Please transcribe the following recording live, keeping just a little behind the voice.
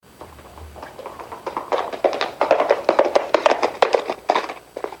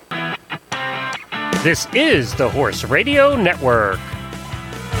This is the Horse Radio Network.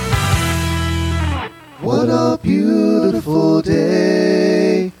 What a beautiful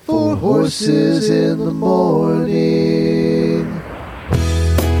day for horses in the morning.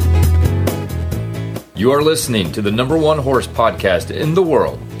 You are listening to the #1 horse podcast in the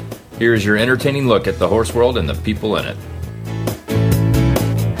world. Here's your entertaining look at the horse world and the people in it.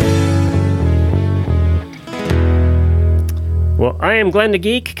 Well, I am Glenn the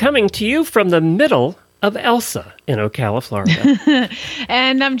Geek, coming to you from the middle of Elsa in Ocala, Florida.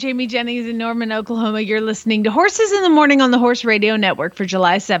 And I'm Jamie Jennings in Norman, Oklahoma. You're listening to Horses in the Morning on the Horse Radio Network for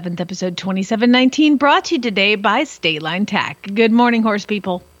July 7th, episode 2719, brought to you today by State Line Tack. Good morning, horse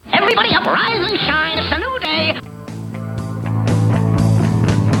people. Everybody up, rise and shine. It's a new day.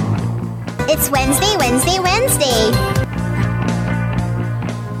 It's Wednesday.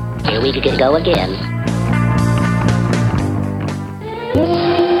 Here we can go again.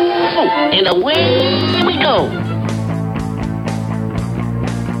 And away we go.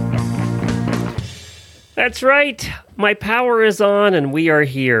 That's right. My power is on and we are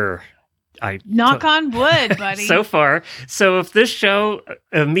here. Knock on wood, buddy. So far. So if this show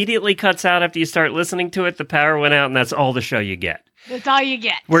immediately cuts out after you start listening to it, the power went out and that's all the show you get. That's all you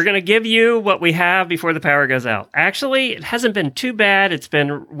get. We're going to give you what we have before the power goes out. Actually, it hasn't been too bad.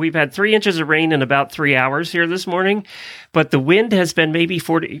 We've had 3 inches of rain in about 3 hours here this morning, but the wind has been maybe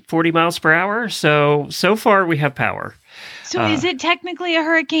 40 miles per hour. So far we have power. So is it technically a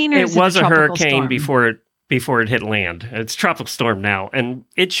hurricane or it is it was a hurricane storm? before it hit land. It's tropical storm now, and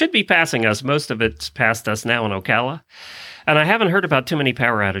it should be passing us. Most of it's past us now in Ocala. And I haven't heard about too many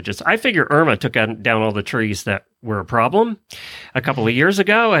power outages. I figure Irma took down all the trees that were a problem a couple of years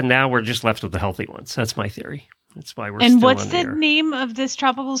ago, and now we're just left with the healthy ones. That's my theory. That's why we're still And what's in the air. name of this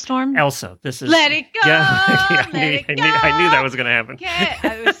tropical storm? Elsa. This is Let it go. Yeah, I I knew that was going to happen.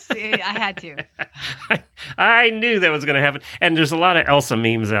 I had to. I knew that was going to happen. And there's a lot of Elsa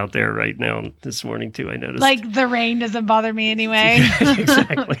memes out there right now this morning, too, I noticed. Like, the rain doesn't bother me anyway.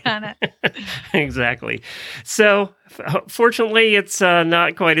 Exactly. Exactly. So, fortunately, it's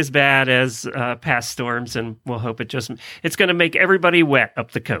not quite as bad as past storms, and we'll hope it's going to make everybody wet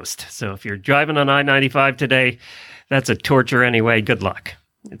up the coast. So, if you're driving on I-95 today, that's a torture anyway. Good luck.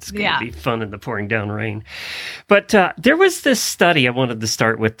 It's going to be fun in the pouring down rain. But there was this study I wanted to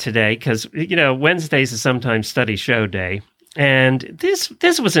start with today because, Wednesdays is sometimes study show day. And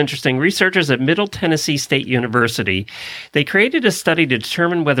this was interesting. Researchers at Middle Tennessee State University, they created a study to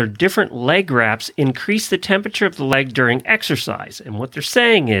determine whether different leg wraps increase the temperature of the leg during exercise. And what they're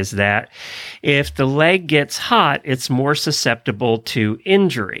saying is that if the leg gets hot, it's more susceptible to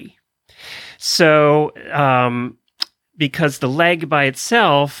injury. So, because the leg by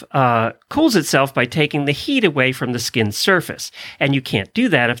itself cools itself by taking the heat away from the skin surface. And you can't do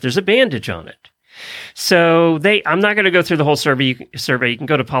that if there's a bandage on it. So I'm not going to go through the whole survey. You can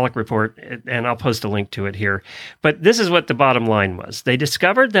go to Pollock Report, and I'll post a link to it here. But this is what the bottom line was. They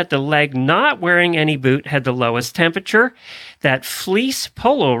discovered that the leg not wearing any boot had the lowest temperature, that fleece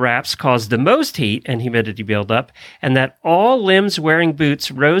polo wraps caused the most heat and humidity buildup, and that all limbs wearing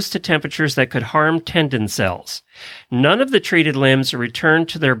boots rose to temperatures that could harm tendon cells. None of the treated limbs returned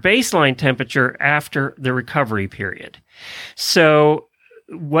to their baseline temperature after the recovery period. So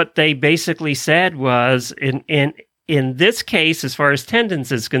what they basically said was, in this case, as far as tendons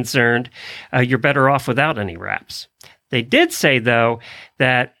is concerned, you're better off without any wraps. They did say, though,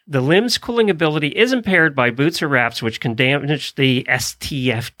 that the limb's cooling ability is impaired by boots or wraps, which can damage the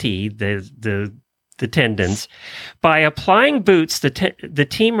STFT, the tendons. By applying boots, the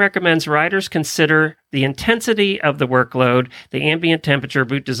team recommends riders consider the intensity of the workload, the ambient temperature,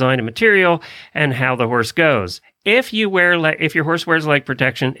 boot design and material, and how the horse goes. If your horse wears leg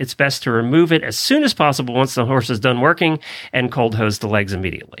protection, it's best to remove it as soon as possible once the horse is done working and cold hose the legs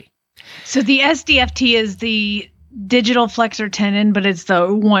immediately. So the SDFT is the digital flexor tendon, but it's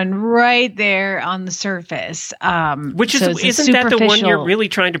the one right there on the surface. Isn't that the one you're really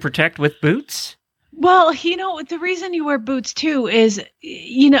trying to protect with boots? Well, the reason you wear boots too is,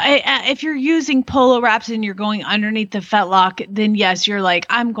 if you're using polo wraps and you're going underneath the fetlock, then yes, you're like,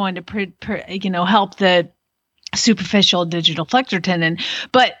 I'm going to, help the superficial digital flexor tendon.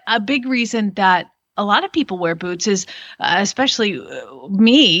 But a big reason that a lot of people wear boots is, especially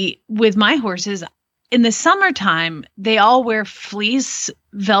me with my horses, in the summertime, they all wear fleece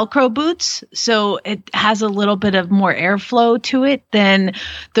Velcro boots. So it has a little bit of more airflow to it than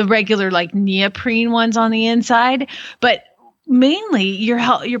the regular like neoprene ones on the inside. But mainly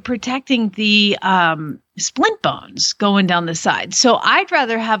you're protecting the splint bones going down the side. So I'd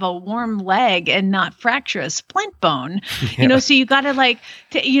rather have a warm leg and not fracture a splint bone. Yeah. So you got to I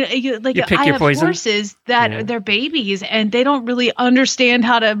have poison. horses that they're babies and they don't really understand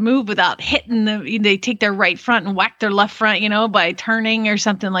how to move without hitting they take their right front and whack their left front, by turning or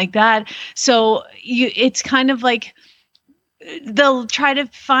something like that. So it's kind of like they'll try to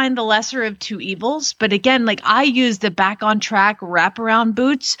find the lesser of two evils. But again, I use the back on track wraparound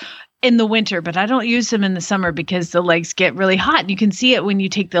boots in the winter, but I don't use them in the summer because the legs get really hot. You can see it when you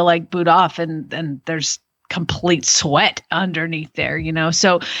take the leg boot off and there's complete sweat underneath there,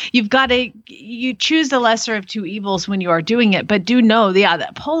 So you choose the lesser of two evils when you are doing it, but do know,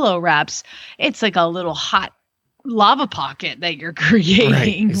 that polo wraps, it's like a little hot lava pocket that you're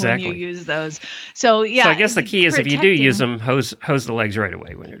creating when you use those. So I guess the key is if you do use them, hose the legs right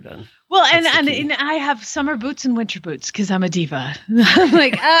away when you're done. Well, and I have summer boots and winter boots because I'm a diva. I'm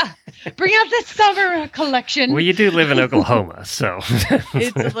like, bring out the summer collection. Well, you do live in Oklahoma, so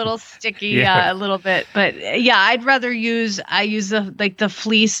it's a little sticky, a little bit. But I'd rather I use the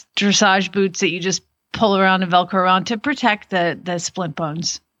fleece dressage boots that you just pull around and Velcro around to protect the splint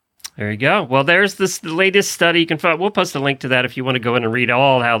bones. There you go. Well, there's the latest study. You can find. We'll post a link to that if you want to go in and read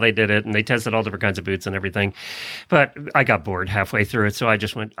all how they did it, and they tested all different kinds of boots and everything. But I got bored halfway through it, so I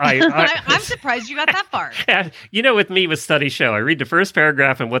just went. I'm surprised you got that far. With me with Study Show, I read the first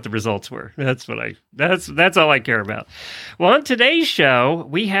paragraph and what the results were. That's all I care about. Well, on today's show,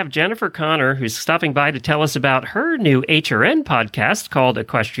 we have Jennifer Connor, who's stopping by to tell us about her new HRN podcast called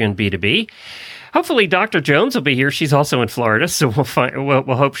Equestrian B2B. Hopefully, Dr. Jones will be here. She's also in Florida, so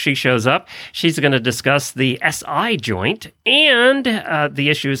we'll hope she shows up. She's going to discuss the SI joint and the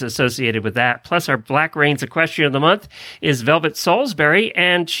issues associated with that. Plus, our Black Reins Equestrian of the Month is Velvet Saulsberry,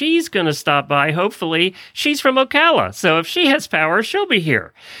 and she's going to stop by. Hopefully, she's from Ocala, so if she has power, she'll be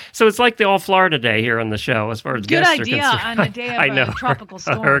here. So it's like the All Florida Day here on the show, as far as guests are concerned. Good idea on a day of a tropical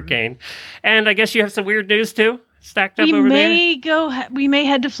storm. A hurricane. And I guess you have some weird news, too? Stacked up over there? We may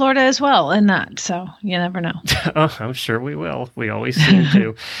head to Florida as well in that, so you never know. Oh, I'm sure we will. We always seem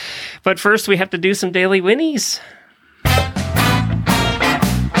to. But first, we have to do some daily whinnies.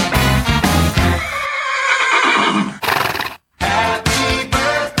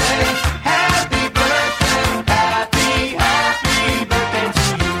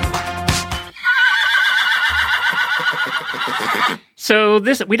 So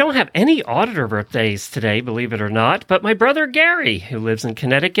we don't have any auditor birthdays today, believe it or not, but my brother Gary, who lives in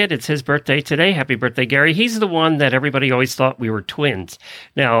Connecticut, it's his birthday today. Happy birthday, Gary. He's the one that everybody always thought we were twins.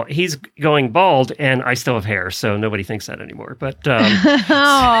 Now, he's going bald, and I still have hair, so nobody thinks that anymore. But how does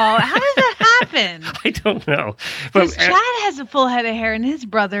that happen? I don't know. Because Chad has a full head of hair, and his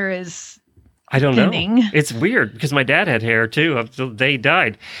brother is... I don't know. It's weird because my dad had hair, too, until they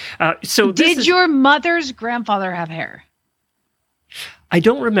died. Did your mother's grandfather have hair? I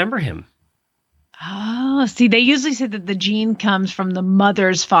don't remember him. Oh, see, they usually say that the gene comes from the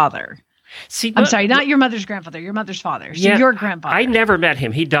mother's father. I'm sorry, not your mother's grandfather, your mother's father. So your grandfather. I never met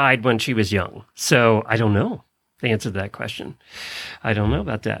him. He died when she was young. So I don't know the answer to that question. I don't know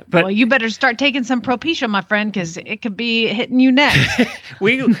about that. But well, you better start taking some Propecia, my friend, because it could be hitting you next.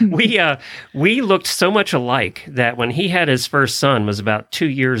 we looked so much alike that when he had his first son, was about 2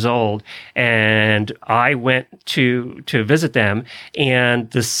 years old, and I went to visit them,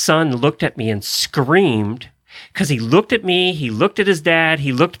 and the son looked at me and screamed. Because he looked at me, he looked at his dad,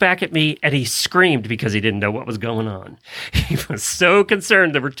 he looked back at me, and he screamed because he didn't know what was going on. He was so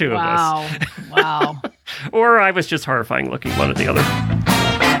concerned there were two of us. Wow. Or I was just horrifying looking, one or the other.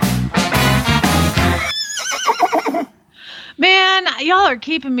 Man, y'all are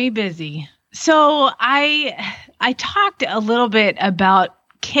keeping me busy. So I talked a little bit about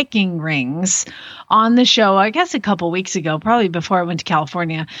kicking rings on the show, I guess a couple weeks ago, probably before I went to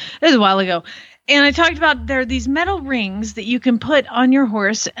California. It was a while ago. And I talked about there are these metal rings that you can put on your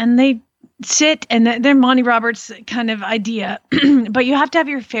horse, and they sit, and they're Monty Roberts kind of idea, but you have to have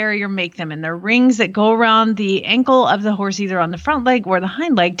your farrier make them. And they're rings that go around the ankle of the horse, either on the front leg or the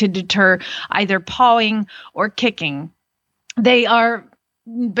hind leg, to deter either pawing or kicking. They are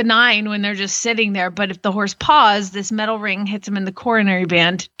benign when they're just sitting there, but if the horse paws, this metal ring hits him in the coronary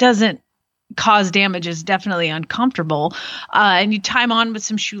band, doesn't cause damage, is definitely uncomfortable. And you tie them on with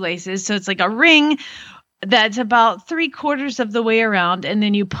some shoelaces. So it's like a ring that's about 3/4 of the way around. And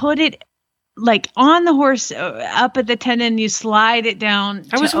then you put it like on the horse up at the tendon, you slide it down.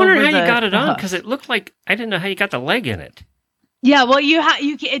 I was wondering how you got it on, because it looked like, I didn't know how you got the leg in it. Yeah, well,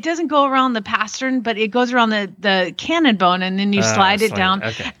 it doesn't go around the pastern, but it goes around the cannon bone, and then you slide it down,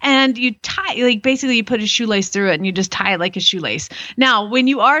 and you tie, like basically you put a shoelace through it, and you just tie it like a shoelace. Now, when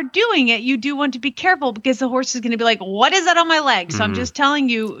you are doing it, you do want to be careful because the horse is going to be like, "What is that on my leg?" So I'm just telling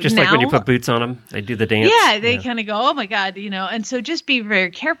you, just now, like when you put boots on them, they do the dance. Yeah, they kind of go, "Oh my God," and so just be very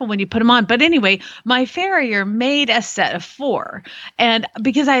careful when you put them on. But anyway, my farrier made a set of 4, and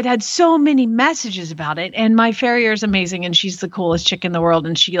because I had so many messages about it, and my farrier is amazing, and she's the coolest chick in the world,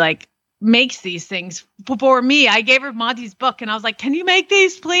 and she like makes these things for me. I gave her Monty's book, and I was like, "Can you make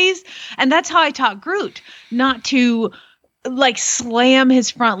these, please?" And that's how I taught Groot not to like slam his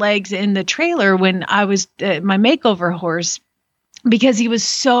front legs in the trailer when I was my makeover horse, because he would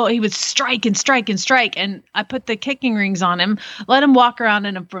strike and strike and strike, and I put the kicking rings on him, let him walk around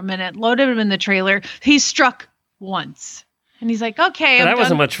in them for a minute, loaded him in the trailer. He struck once. And he's like, "Okay, that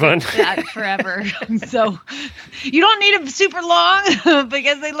wasn't much fun. That forever." So you don't need them super long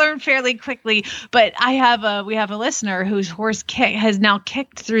because they learn fairly quickly. But we have a listener whose horse has now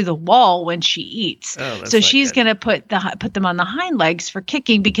kicked through the wall when she eats. So she's going to put them on the hind legs for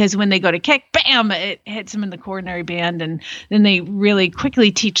kicking, because when they go to kick, bam, it hits them in the coronary band, and then they really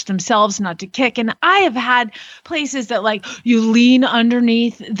quickly teach themselves not to kick. And I have had places that like you lean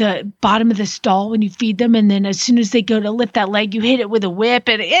underneath the bottom of the stall when you feed them, and then as soon as they go to lift that leg, you hit it with a whip,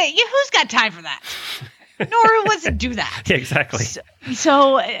 and who's got time for that? Nor wants to do that. Yeah, exactly.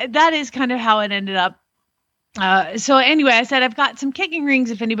 So that is kind of how it ended up. So anyway, I said, I've got some kicking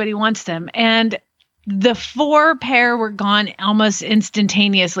rings if anybody wants them. And the 4 pair were gone almost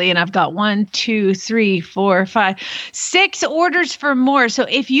instantaneously. And I've got 1, 2, 3, 4, 5, 6 orders for more. So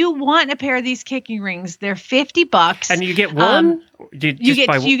if you want a pair of these kicking rings, they're $50. And you get one? You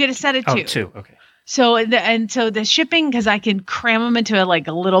get a set of 2. Oh, 2. Okay. So the shipping, because I can cram them into a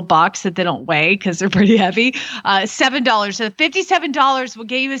little box that they don't weigh because they're pretty heavy, $7. So $57 will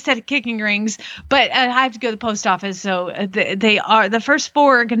get you a set of kicking rings, but I have to go to the post office. So the first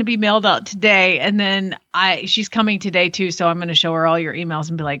 4 are going to be mailed out today, and then she's coming today too. So I'm going to show her all your emails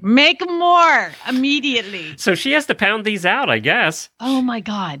and be like, "Make more immediately." So she has to pound these out, I guess. Oh my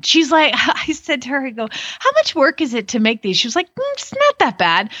God. She's like, I said to her, I go, "How much work is it to make these?" She was like, "It's not that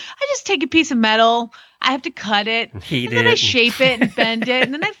bad. I just take a piece of metal. I have to cut it, and then I shape it and bend it,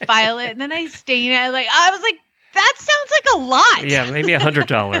 and then I file it, and then I stain it." I was like, that sounds like a lot. Yeah, maybe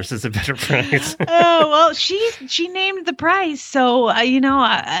 $100 is a better price. Oh, well, she named the price, so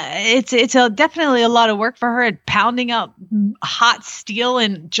it's definitely a lot of work for her. Pounding out hot steel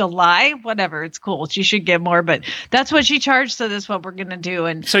in July, whatever. It's cool. She should get more, but that's what she charged, so that's what we're gonna do.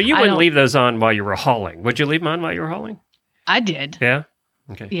 And so you wouldn't leave those on while you were hauling? Would you leave them on while you were hauling? I did. Yeah.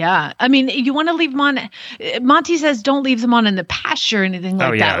 Okay. Yeah. I mean, you want to leave them on. Monty says don't leave them on in the pasture or anything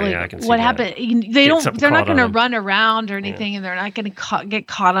like that. Yeah, I can see what that. happened? They're not going to run around or anything, and they're not going to get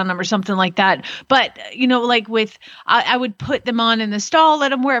caught on them or something like that. But, I would put them on in the stall, let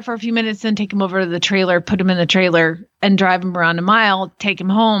them wear it for a few minutes, then take them over to the trailer, put them in the trailer, and drive them around a mile, take them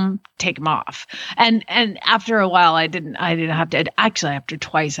home, take them off. And after a while, I didn't have to. Actually, after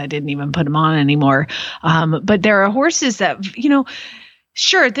twice, I didn't even put them on anymore. But there are horses that,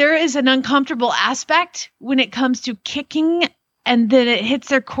 sure, there is an uncomfortable aspect when it comes to kicking and then it hits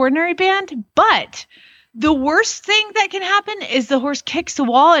their coronary band. But the worst thing that can happen is the horse kicks the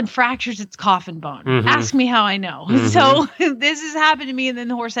wall and fractures its coffin bone. Mm-hmm. Ask me how I know. Mm-hmm. So this has happened to me, and then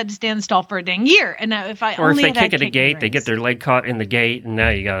the horse had to stay in the stall for a dang year. And if they kick at a gate, they get their leg caught in the gate, and now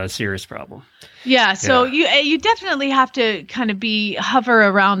you got a serious problem. Yeah, so you definitely have to kind of hover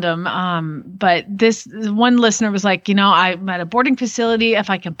around them. But this one listener was like, I'm at a boarding facility. If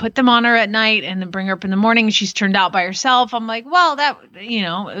I can put them on her at night and then bring her up in the morning, and she's turned out by herself. I'm like, well, that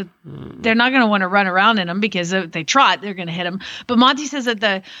they're not going to want to run around in them because if they trot, they're going to hit them. But Monty says that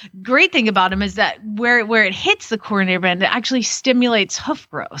the great thing about them is that where it hits the coronary band, it actually stimulates hoof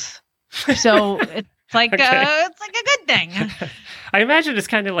growth. So it's like it's like a good thing. I imagine it's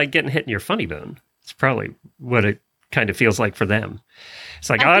kind of like getting hit in your funny bone. It's probably what it kind of feels like for them. It's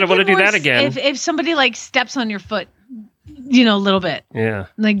like, I don't want to do that again. If somebody steps on your foot, a little bit. Yeah.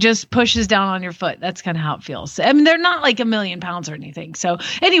 Just pushes down on your foot. That's kind of how it feels. I mean, they're not like 1 million pounds or anything. So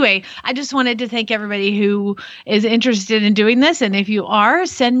anyway, I just wanted to thank everybody who is interested in doing this. And if you are,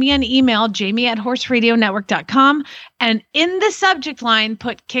 send me an email, jamie@horseradionetwork.com. And in the subject line,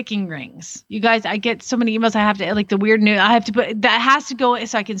 put kicking rings. You guys, I get so many emails. I have to, the weird news, I have to put, that has to go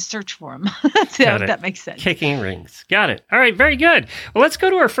so I can search for them. So that makes sense. Kicking rings. Got it. All right. Very good. Well, let's go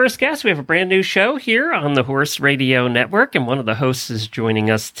to our first guest. We have a brand new show here on the Horse Radio Network, and one of the hosts is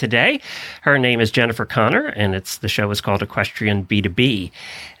joining us today. Her name is Jennifer Connor, and the show is called Equestrian B2B.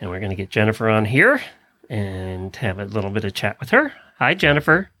 And we're going to get Jennifer on here and have a little bit of chat with her. Hi,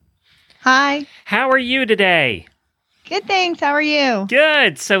 Jennifer. Hi. How are you today? Good, thanks. How are you?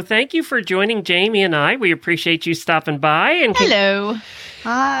 Good. So thank you for joining Jamie and I. We appreciate you stopping by. And Hello.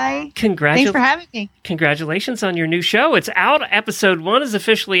 Hi. Thanks for having me. Congratulations on your new show. It's out. Episode 1 is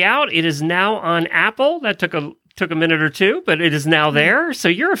officially out. It is now on Apple. That took a minute or two, but it is now there. So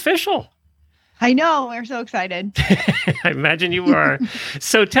you're official. I know. We're so excited. I imagine you are.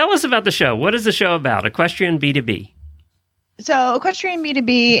 So tell us about the show. What is the show about? Equestrian B2B. So Equestrian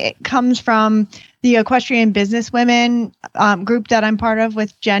B2B comes from the Equestrian Businesswomen group that I'm part of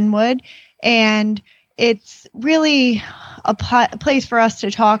with Jen Wood. And it's really a place for us to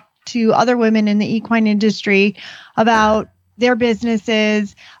talk to other women in the equine industry about their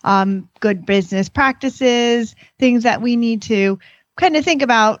businesses, good business practices, things that we need to kind of think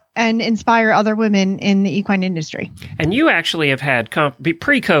about and inspire other women in the equine industry. And you actually have had,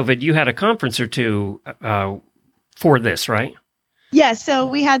 pre-COVID, you had a conference or two for this, right? Yes. So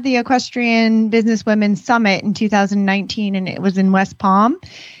we had the Equestrian Businesswomen Summit in 2019, and it was in West Palm.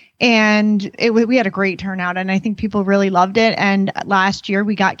 And we had a great turnout, and I think people really loved it. And last year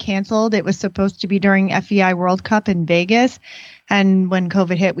we got canceled. It was supposed to be during FEI World Cup in Vegas. And when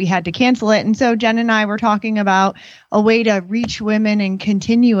COVID hit, we had to cancel it. And so Jen and I were talking about a way to reach women and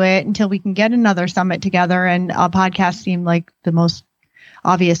continue it until we can get another summit together. And a podcast seemed like the most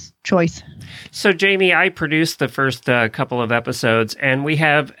obvious choice. So, Jamie, I produced the first couple of episodes, and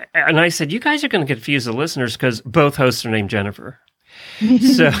I said, you guys are going to confuse the listeners because both hosts are named Jennifer.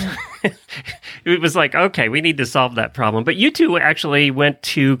 So it was like, okay, we need to solve that problem. But you two actually went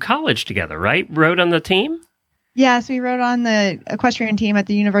to college together, right? Rode on the team? Yes, we rode on the equestrian team at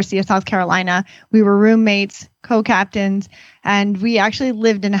the University of South Carolina. We were roommates, co-captains, and we actually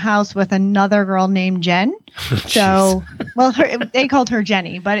lived in a house with another girl named Jen. So, well, they called her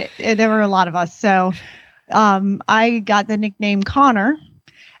Jenny, but there were a lot of us. So I got the nickname Connor.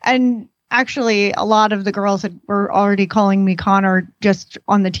 And actually, a lot of the girls were already calling me Connor just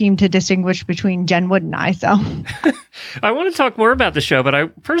on the team to distinguish between Jen Wood and I. So I want to talk more about the show, but I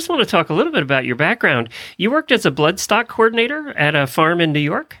first want to talk a little bit about your background. You worked as a bloodstock coordinator at a farm in New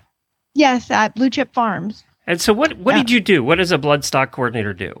York? Yes, at Blue Chip Farms. And so what did you do? What does a bloodstock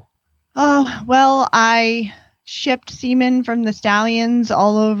coordinator do? Oh, well, I shipped semen from the stallions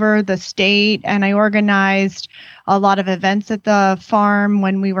all over the state, and I organized a lot of events at the farm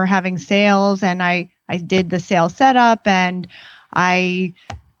when we were having sales, and I did the sale setup, and I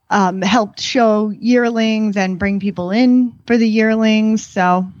helped show yearlings and bring people in for the yearlings.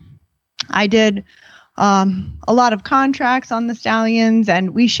 So I did a lot of contracts on the stallions,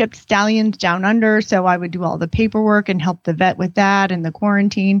 and we shipped stallions down under, so I would do all the paperwork and help the vet with that and the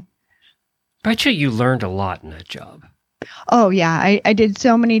quarantine. Bet you learned a lot in that job. Oh, yeah. I did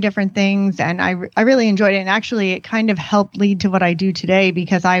so many different things, and I really enjoyed it. And actually, it kind of helped lead to what I do today,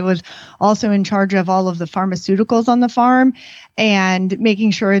 because I was also in charge of all of the pharmaceuticals on the farm and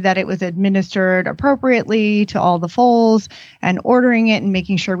making sure that it was administered appropriately to all the foals and ordering it and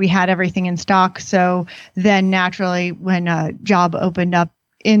making sure we had everything in stock. So then naturally, when a job opened up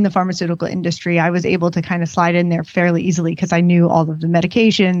in the pharmaceutical industry, I was able to kind of slide in there fairly easily because I knew all of the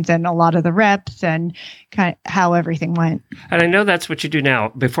medications and a lot of the reps and kind of how everything went. And I know that's what you do now.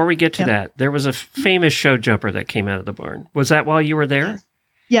 Before we get to that, there was a famous show jumper that came out of the barn. Was that while you were there?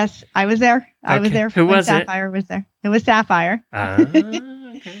 Yes, I was there. I was there. Who was Sapphire was there. It was Sapphire.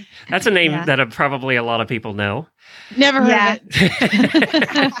 Okay. That's a name that probably a lot of people know. Never heard of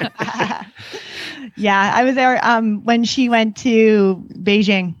it. Yeah, I was there when she went to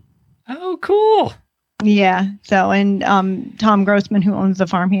Beijing. Oh, cool. Yeah. So, and Tom Grossman, who owns the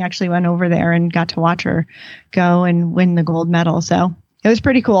farm, he actually went over there and got to watch her go and win the gold medal. So it was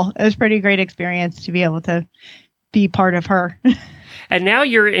pretty cool. It was a pretty great experience to be able to be part of her. And now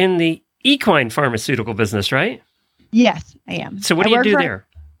you're in the equine pharmaceutical business, right? Yes, I am. So what do you do there?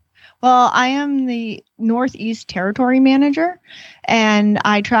 Well, I am the Northeast Territory Manager, and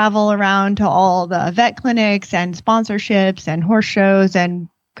I travel around to all the vet clinics and sponsorships and horse shows and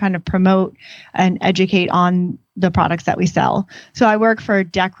kind of promote and educate on the products that we sell. So I work for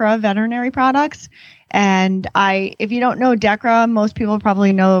DECRA Veterinary Products, and if you don't know DECRA, most people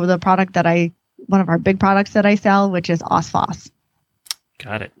probably know the product one of our big products that I sell, which is Osphos.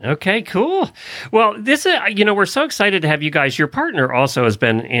 Got it. Okay, cool. Well, this is, we're so excited to have you guys. Your partner also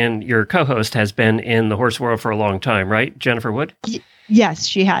your co-host has been in the horse world for a long time, right? Jennifer Wood? Yes,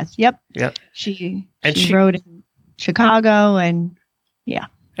 she has. Yep. She rode in Chicago and yeah.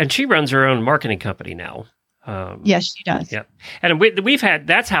 And she runs her own marketing company now. Yes, she does. Yeah. And we've had,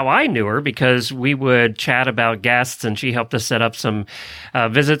 that's how I knew her, because we would chat about guests and she helped us set up some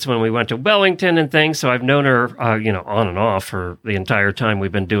visits when we went to Wellington and things. So I've known her, on and off for the entire time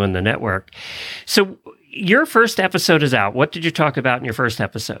we've been doing the network. So your first episode is out. What did you talk about in your first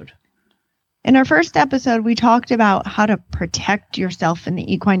episode? In our first episode, we talked about how to protect yourself in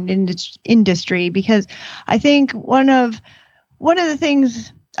the equine industry, because I think one of the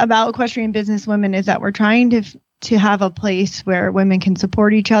things about equestrian businesswomen is that we're trying to have a place where women can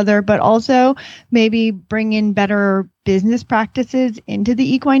support each other, but also maybe bring in better business practices into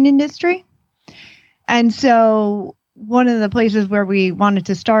the equine industry. And so one of the places where we wanted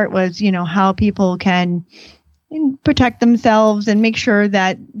to start was, how people can protect themselves and make sure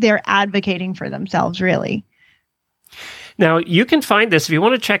that they're advocating for themselves, really. Now, you can find this if you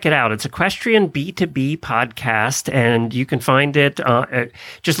want to check it out. It's Equestrian B2B podcast, and you can find it.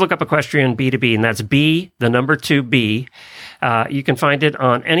 Just look up Equestrian B2B, and that's B, the number 2B. You can find it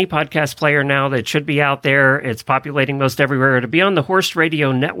on any podcast player now. That should be out there. It's populating most everywhere. It'll be on the Horse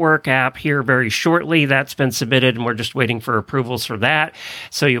Radio Network app here very shortly. That's been submitted, and we're just waiting for approvals for that.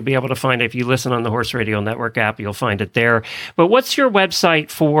 So you'll be able to find it. If you listen on the Horse Radio Network app, you'll find it there. But what's your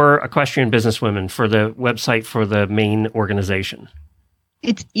website for Equestrian Businesswomen, for the website for the main organization?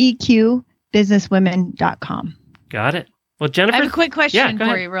 It's EQBusinesswomen.com. Got it. Well, Jennifer, I have a quick question for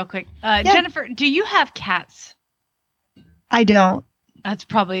ahead. you real quick. Jennifer, do you have cats? I don't. That's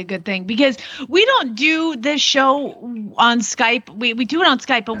probably a good thing, because we don't do this show on Skype. We do it on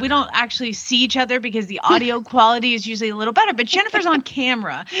Skype, but we don't actually see each other because the audio quality is usually a little better. But Jennifer's on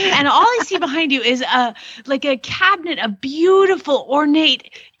camera, and all I see behind you is a cabinet of beautiful, ornate,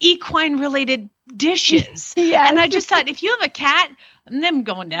 equine-related dishes. Yes. And I just thought, if you have a cat, them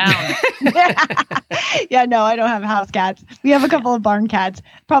going down. Yeah, no, I don't have house cats. We have a couple of barn cats.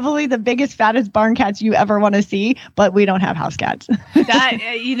 Probably the biggest, fattest barn cats you ever want to see, but we don't have house cats.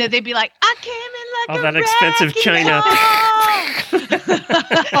 That they'd be like, I came in like that expensive china.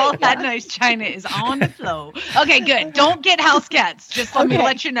 All that nice china is on the floor. Okay, good. Don't get house cats. Just let me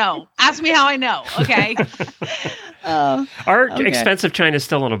let you know. Ask me how I know. Okay. Our expensive china is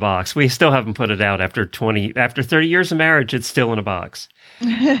still in a box. We still haven't put it out after 30 years of marriage. It's still in a box.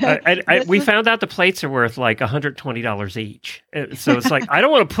 We found out the plates are worth like $120 each. So it's like, I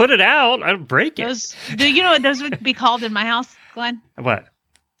don't want to put it out. I don't break it. Do you know what those would be called in my house, Glenn? What?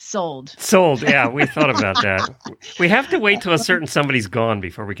 Sold. Yeah, we thought about that. We have to wait till a certain somebody's gone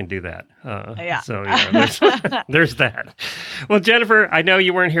before we can do that. So there's that. Well, Jennifer, I know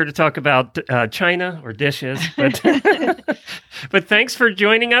you weren't here to talk about china or dishes, but but thanks for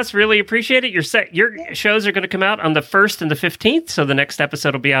joining us. Really appreciate it. Your shows are going to come out on the 1st and the 15th, so the next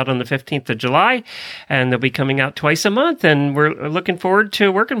episode will be out on the 15th of July, and they'll be coming out twice a month, and we're looking forward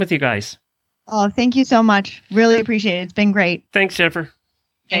to working with you guys. Oh, thank you so much. Really appreciate it. It's been great. Thanks, Jennifer.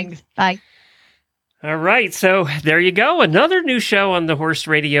 Thanks. Bye. All right. So there you go. Another new show on the Horse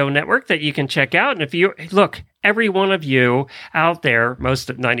Radio Network that you can check out. And if you look, every one of you out there,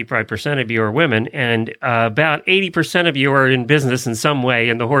 95% of you are women, and about 80% of you are in business in some way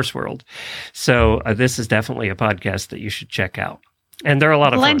in the horse world. So this is definitely a podcast that you should check out. And they're a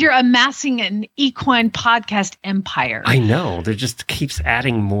lot of fun. You're amassing an equine podcast empire. I know. There just keeps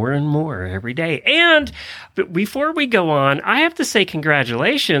adding more and more every day. But before we go on, I have to say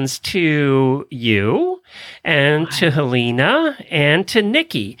congratulations to you and to Helena and to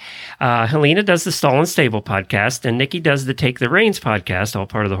Nikki. Helena does the Stall and Stable podcast, and Nikki does the Take the Reins podcast, all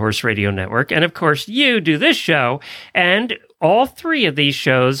part of the Horse Radio Network. And of course, you do this show. And all three of these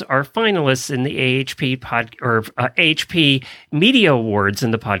shows are finalists in the AHP Media Awards in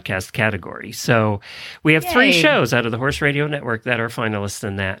the podcast category. So we have three shows out of the Horse Radio Network that are finalists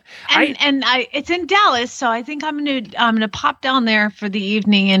in that. And it's in Dallas, so I think I'm gonna pop down there for the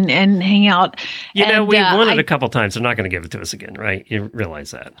evening and hang out. We won it a couple times. They're not going to give it to us again, right? You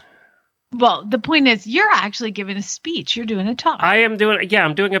realize that. Well, the point is, you're actually giving a speech. You're doing a talk. I'm doing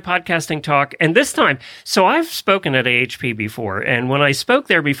a podcasting talk. And this time, so I've spoken at AHP before. And when I spoke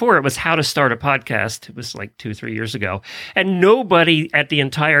there before, it was how to start a podcast. It was like 2-3 years ago. And nobody at the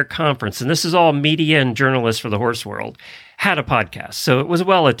entire conference, and this is all media and journalists for the horse world, had a podcast. So it was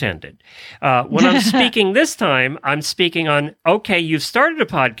well attended. When I'm speaking this time, I'm speaking on, okay, you've started a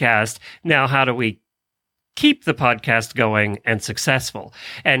podcast. Now, how do we keep the podcast going and successful?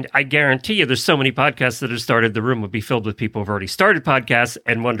 And I guarantee you there's so many podcasts that have started, the room would be filled with people who've already started podcasts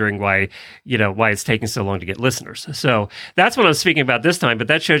and wondering why it's taking so long to get listeners. So that's what I'm speaking about this time, but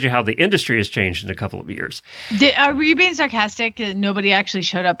that shows you how the industry has changed in a couple of years. Were you being sarcastic? Nobody actually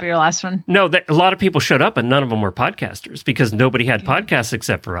showed up at your last one? No, a lot of people showed up and none of them were podcasters because nobody had podcasts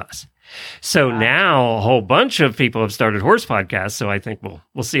except for us. So now a whole bunch of people have started horse podcasts. So I think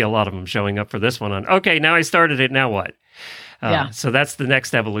we'll see a lot of them showing up for this one on, okay, now I started it. Now what? So that's the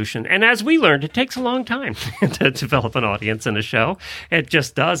next evolution. And as we learned, it takes a long time to develop an audience in a show. It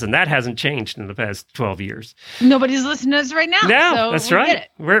just does. And that hasn't changed in the past 12 years. Nobody's listening to us right now. No, so that's right.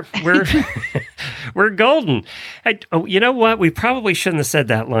 We're golden. You know what? We probably shouldn't have said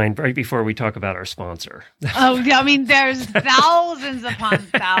that line right before we talk about our sponsor. I mean, there's thousands upon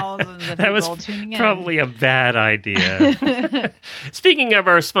thousands of people tuning in. Probably a bad idea. Speaking of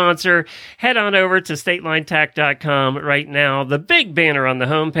our sponsor, head on over to statelinetack.com right now. The big banner on the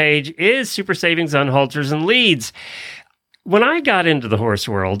homepage is super savings on halters and leads. When I got into the horse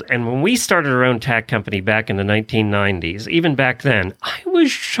world and when we started our own tack company back in the 1990s, even back then, I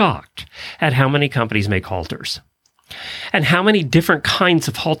was shocked at how many companies make halters and how many different kinds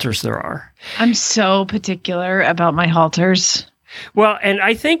of halters there are. I'm so particular about my halters. Well, and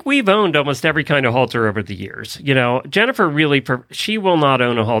I think we've owned almost every kind of halter over the years. You know, Jennifer really, she will not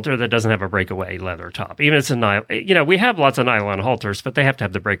own a halter that doesn't have a breakaway leather top. Even if it's a nylon, you know, we have lots of nylon halters, but they have to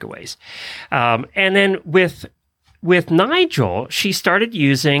have the breakaways. And then with Nigel, she started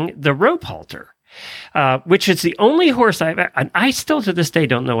using the rope halter. Which is the only horse I still to this day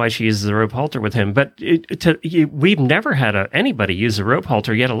don't know why she uses the rope halter with him, but we've never had anybody use a rope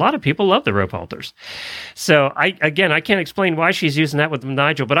halter yet. A lot of people love the rope halters. So I can't explain why she's using that with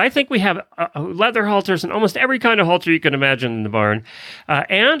Nigel, but I think we have leather halters and almost every kind of halter you can imagine in the barn.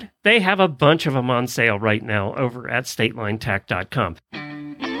 And they have a bunch of them on sale right now over at statelinetack.com.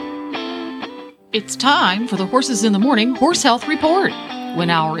 It's time for the Horses in the Morning Horse Health Report, when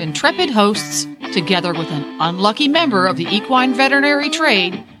our intrepid hosts, together with an unlucky member of the equine veterinary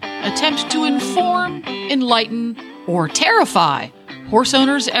trade, attempt to inform, enlighten, or terrify horse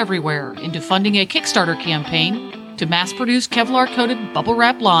owners everywhere into funding a Kickstarter campaign to mass-produce Kevlar-coated,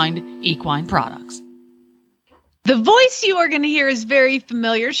 bubble-wrap-lined equine products. The voice you are going to hear is very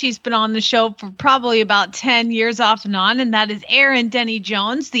familiar. She's been on the show for probably about 10 years off and on, and that is Erin Denny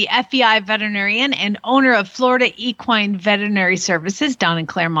Jones, the FEI veterinarian and owner of Florida Equine Veterinary Services down in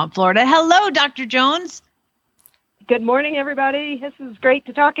Claremont, Florida. Hello, Dr. Jones. Good morning, everybody. This is great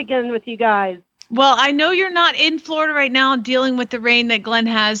to talk again with you guys. Well, I know you're not in Florida right now dealing with the rain that Glenn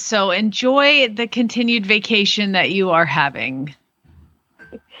has, so enjoy the continued vacation that you are having.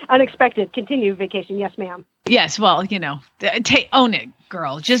 Unexpected continued vacation. Yes, ma'am. Yes, well, you know, own it,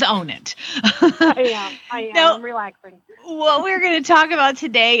 girl. Just own it. I am. Now, I'm relaxing. What we're going to talk about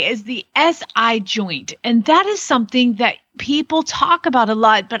today is the SI joint. And that is something that people talk about a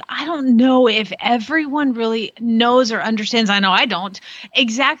lot, but I don't know if everyone really knows or understands. I know I don't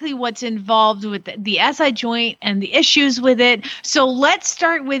exactly what's involved with the SI joint and the issues with it. So let's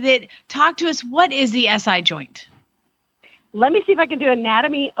start with it. Talk to us. What is the SI joint? Let me see if I can do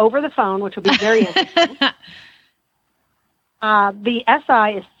anatomy over the phone, which will be very interesting. The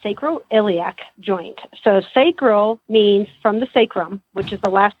SI is sacroiliac joint. So sacral means from the sacrum, which is the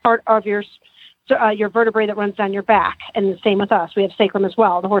last part of your vertebrae that runs down your back. And the same with us. We have sacrum as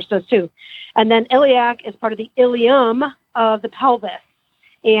well. The horse does too. And then iliac is part of the ilium of the pelvis.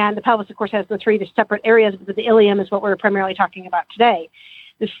 And the pelvis, of course, has the three separate areas, but the ilium is what we're primarily talking about today.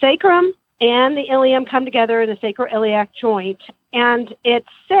 The sacrum and the ilium come together in the sacroiliac joint, and it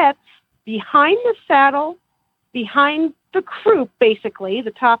sits behind the saddle, behind the croup, basically, the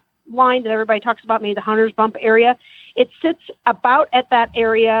top line that everybody talks about, maybe the hunter's bump area. It sits about at that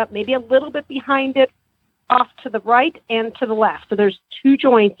area, maybe a little bit behind it, off to the right and to the left. So there's two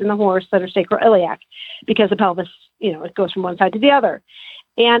joints in the horse that are sacroiliac because the pelvis, it goes from one side to the other.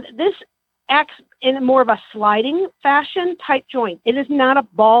 And this acts in more of a sliding fashion type joint. It is not a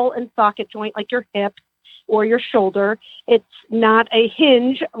ball and socket joint like your hip or your shoulder. It's not a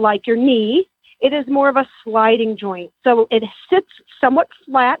hinge like your knee. It is more of a sliding joint. So it sits somewhat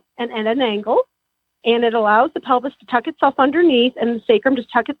flat and at an angle, and it allows the pelvis to tuck itself underneath and the sacrum to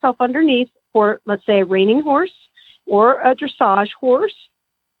tuck itself underneath for, let's say, a reining horse or a dressage horse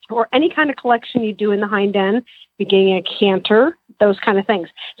or any kind of collection you do in the hind end, beginning a canter, those kind of things.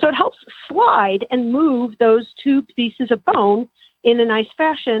 So it helps slide and move those two pieces of bone in a nice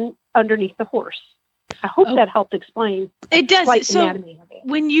fashion underneath the horse. I hope that helped explain. It does. So anatomy of it.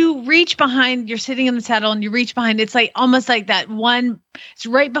 When you reach behind, you're sitting in the saddle and you reach behind, it's like almost like that one, it's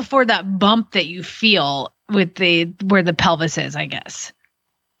right before that bump that you feel with where the pelvis is, I guess.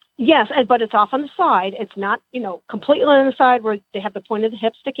 Yes, but it's off on the side. It's not, completely on the side where they have the point of the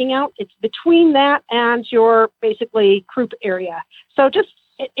hip sticking out. It's between that and your basically croup area. So just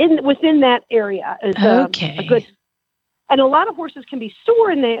within that area is a good. And a lot of horses can be sore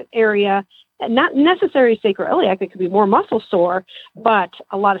in that area, not necessarily sacroiliac. It could be more muscle sore, but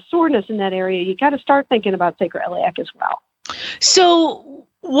a lot of soreness in that area. You got to start thinking about sacroiliac as well. So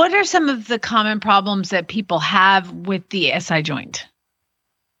what are some of the common problems that people have with the SI joint?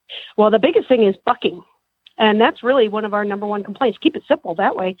 Well, the biggest thing is bucking. And that's really one of our number one complaints. Keep it simple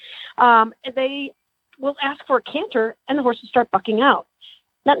that way. They will ask for a canter, and the horses start bucking out.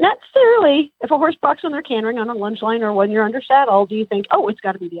 Not necessarily, if a horse bucks when they're cantering on a lunge line or when you're under saddle, do you think, oh, it's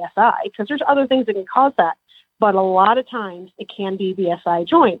got to be the SI? Because there's other things that can cause that. But a lot of times it can be the SI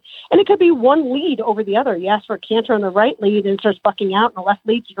joint. And it could be one lead over the other. You ask for a canter on the right lead and it starts bucking out, and the left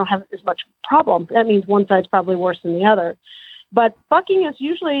lead, you don't have as much problem. That means one side's probably worse than the other. But bucking is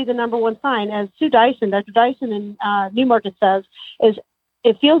usually the number one sign. As Dr. Dyson in Newmarket says, is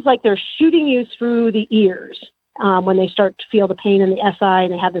it feels like they're shooting you through the ears when they start to feel the pain in the SI,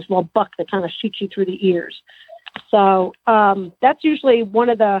 and they have this little buck that kind of shoots you through the ears. So that's usually one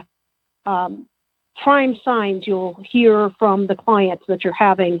of the prime signs you'll hear from the clients that you're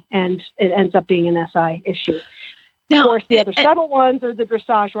having, and it ends up being an SI issue. Now, of course, the other subtle ones are the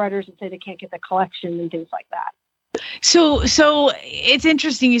dressage riders that say they can't get the collection and things like that. So it's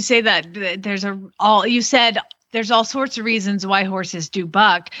interesting you say that there's all sorts of reasons why horses do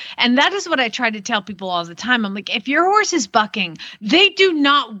buck. And that is what I try to tell people all the time. I'm like, if your horse is bucking, they do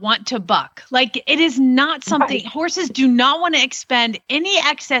not want to buck. Like, it is not something, horses do not want to expend any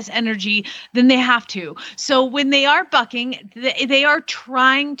excess energy than they have to. So when they are bucking, they are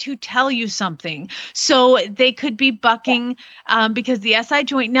trying to tell you something. So they could be bucking because the SI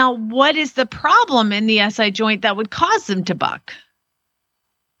joint. Now, what is the problem in the SI joint that would cause them to buck?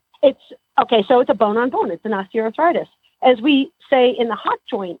 So it's a bone-on-bone. It's an osteoarthritis. As we say in the hock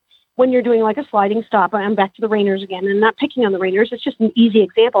joint, when you're doing like a sliding stop, I'm back to the reiners again, and not picking on the reiners, it's just an easy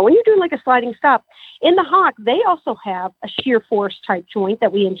example. When you're doing like a sliding stop, in the hock, they also have a shear force type joint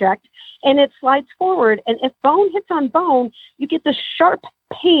that we inject, and it slides forward. And if bone hits on bone, you get this sharp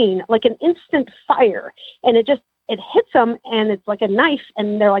pain, like an instant fire, and it hits them, and it's like a knife,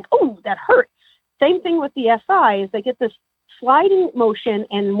 and they're like, oh, that hurt. Same thing with the SI, is they get this sliding motion,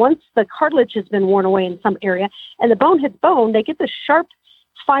 and once the cartilage has been worn away in some area and the bone hits bone, they get this sharp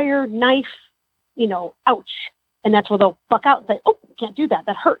fire knife, ouch. And that's where they'll buck out and say, oh, can't do that.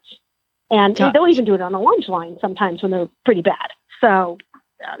 That hurts. And they'll even do it on a lunge line sometimes when they're pretty bad. So,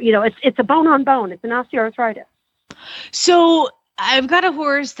 it's a bone on bone. It's an osteoarthritis. So I've got a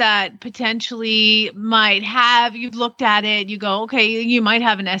horse that potentially might have, you've looked at it, you go, okay, you might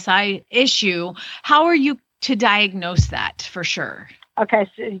have an SI issue. How are you to diagnose that for sure? Okay,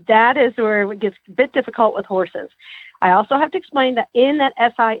 so that is where it gets a bit difficult with horses. I also have to explain that in that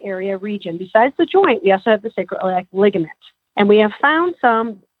SI area region, besides the joint, we also have the sacroiliac ligament. And we have found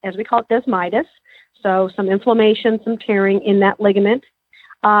some, as we call it, desmitis, so some inflammation, some tearing in that ligament.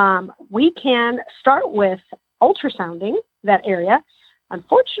 We can start with ultrasounding that area.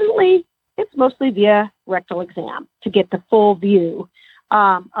 Unfortunately, it's mostly via rectal exam to get the full view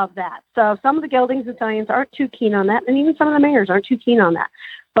of that. So some of the geldings and stallions aren't too keen on that, and even some of the mares aren't too keen on that.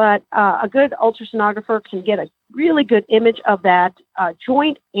 But a good ultrasonographer can get a really good image of that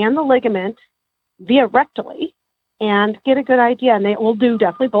joint and the ligament via rectally and get a good idea. And they will do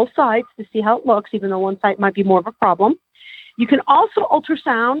definitely both sides to see how it looks, even though one side might be more of a problem. You can also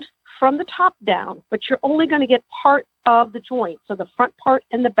ultrasound from the top down, but you're only going to get part of the joint, so the front part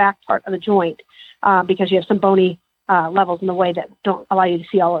and the back part of the joint, because you have some bony levels in the way that don't allow you to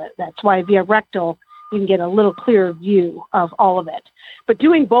see all of it. That's why via rectal, you can get a little clearer view of all of it. But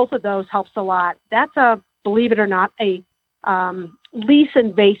doing both of those helps a lot. That's believe it or not, a least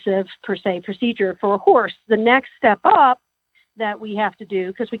invasive, per se, procedure for a horse. The next step up that we have to do,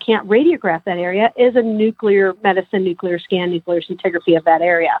 because we can't radiograph that area, is a nuclear medicine, nuclear scan, nuclear scintigraphy of that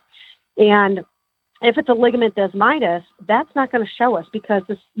area. And if it's a ligament desmitis, that's not going to show us, because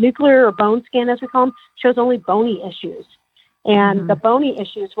this nuclear or bone scan, as we call them, shows only bony issues. And the bony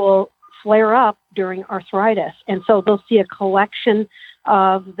issues will flare up during arthritis. And so they'll see a collection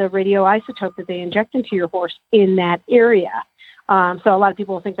of the radioisotope that they inject into your horse in that area. So a lot of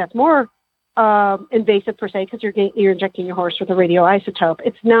people think that's more invasive, per se, because you're injecting your horse with a radioisotope.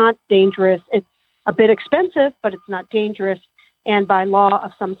 It's not dangerous. It's a bit expensive, but it's not dangerous. And by law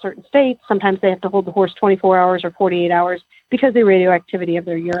of some certain states, sometimes they have to hold the horse 24 hours or 48 hours because of the radioactivity of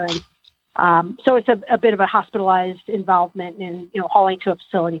their urine. So it's a bit of a hospitalized involvement in, hauling to a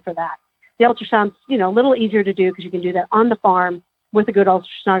facility for that. The ultrasound's, a little easier to do because you can do that on the farm with a good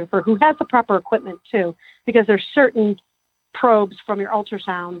ultrasonographer who has the proper equipment too, because there's certain probes from your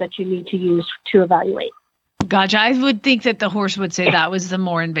ultrasound that you need to use to evaluate. Gotcha. I would think that the horse would say that was the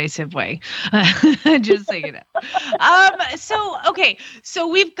more invasive way. Just saying it. So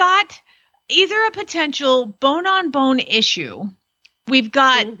we've got, either a potential bone-on-bone issue, we've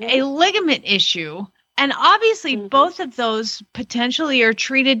got a ligament issue, and obviously both of those potentially are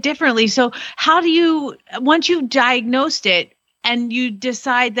treated differently. So how do you, once you've diagnosed it and you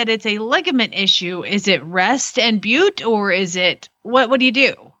decide that it's a ligament issue, is it rest and bute, or is it, what do you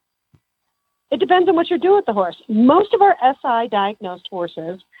do? It depends on what you're doing with the horse. Most of our SI diagnosed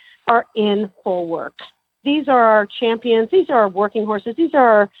horses are in full work. These are our champions. These are our working horses. These are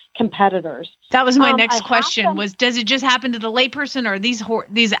our competitors. That was my next question was, does it just happen to the layperson, or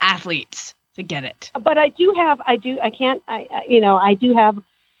these athletes to get it? But I do have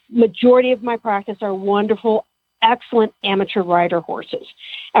majority of my practice are wonderful, excellent amateur riders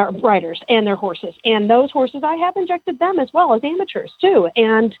and their horses. And those horses, I have injected them as well as amateurs too.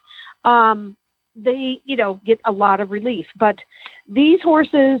 And, they, get a lot of relief. But these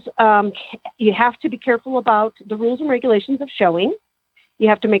horses, you have to be careful about the rules and regulations of showing. You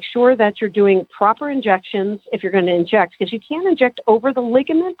have to make sure that you're doing proper injections if you're going to inject, because you can inject over the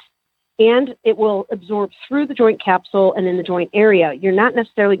ligament and it will absorb through the joint capsule and in the joint area. You're not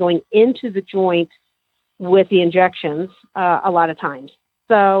necessarily going into the joint with the injections a lot of times.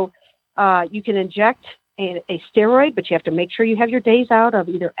 So you can inject a steroid, but you have to make sure you have your days out of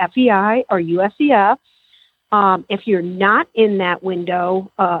either FEI or USEF. If you're not in that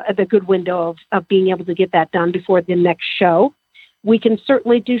window, the good window of being able to get that done before the next show, we can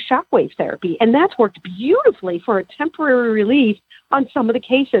certainly do shockwave therapy. And that's worked beautifully for a temporary relief on some of the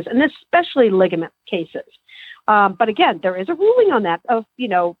cases, and especially ligament cases. But again, there is a ruling on that of,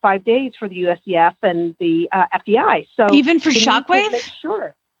 5 days for the USEF and the FEI. So even for shockwave? Make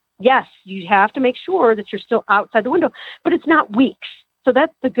sure. Yes, you have to make sure that you're still outside the window, but it's not weeks. So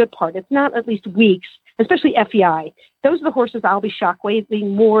that's the good part. It's not at least weeks, especially FEI. Those are the horses I'll be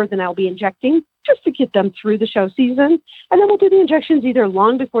shockwaving more than I'll be injecting, just to get them through the show season. And then we'll do the injections either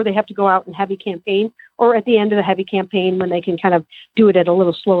long before they have to go out in heavy campaign, or at the end of the heavy campaign when they can kind of do it at a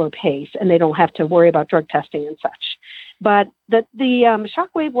little slower pace and they don't have to worry about drug testing and such. But the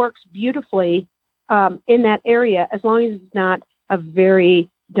shockwave works beautifully in that area, as long as it's not a very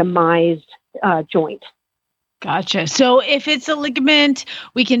demised joint. Gotcha. So if it's a ligament,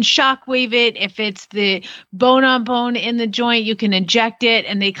 we can shockwave it. If it's the bone on bone in the joint, you can inject it,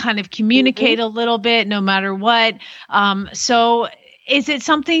 and they kind of communicate a little bit no matter what. So is it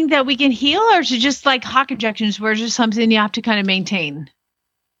something that we can heal, or is it just like hawk injections where it's just something you have to kind of maintain?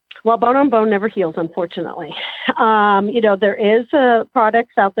 Well, bone on bone never heals, unfortunately. There is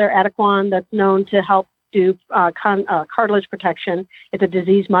products out there, Adequan, that's known to help do cartilage protection. It's a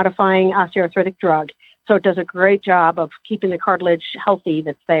disease-modifying osteoarthritic drug. So it does a great job of keeping the cartilage healthy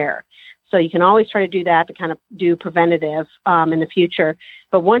that's there. So you can always try to do that to kind of do preventative in the future.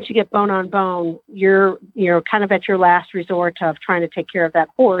 But once you get bone on bone, you're kind of at your last resort of trying to take care of that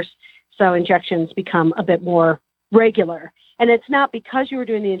horse. So injections become a bit more regular. And it's not because you were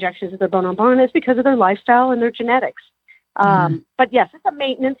doing the injections of their bone on bone, it's because of their lifestyle and their genetics. But yes, it's a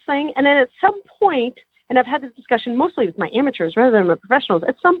maintenance thing. And then at some point, and I've had this discussion mostly with my amateurs rather than my professionals,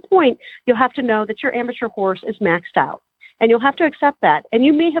 at some point, you'll have to know that your amateur horse is maxed out. And you'll have to accept that. And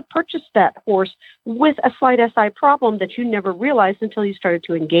you may have purchased that horse with a slight SI problem that you never realized until you started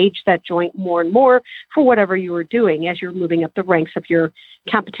to engage that joint more and more for whatever you were doing as you're moving up the ranks of your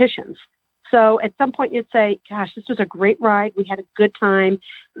competitions. So at some point you'd say, gosh, this was a great ride. We had a good time.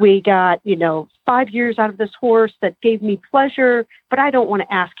 We got, 5 years out of this horse that gave me pleasure, but I don't want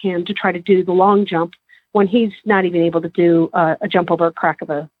to ask him to try to do the long jump when he's not even able to do a jump over a crack of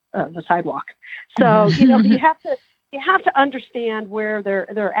the sidewalk. So, you have to understand where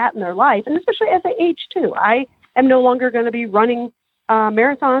they're at in their life, and especially as they age too. I am no longer going to be running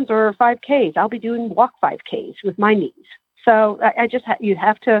marathons or 5Ks. I'll be doing walk 5Ks with my knees. So you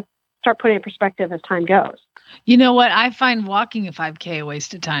have to start putting it in perspective as time goes. You know what? I find walking a 5K a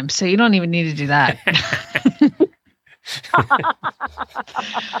waste of time, so you don't even need to do that.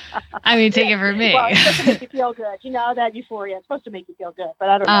 I mean, take it from me. Well, it's supposed to make you feel good. That euphoria. It's supposed to make you feel good, but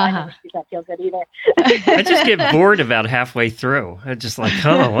I don't know. I never see that feel good either. I just get bored about halfway through. I'm just like,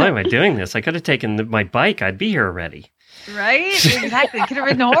 why am I doing this? I could have taken my bike. I'd be here already. Right? Exactly. Could have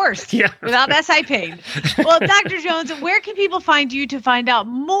ridden a horse without SI pain. Well, Dr. Jones, where can people find you to find out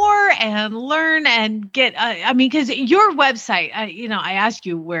more and learn and get, because your website, I asked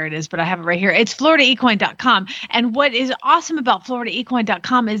you where it is, but I have it right here. It's floridaequine.com. And what is awesome about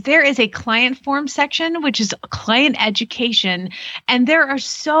floridaequine.com is there is a client form section, which is client education. And there are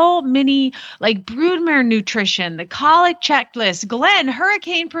so many like broodmare nutrition, the colic checklist, Glenn,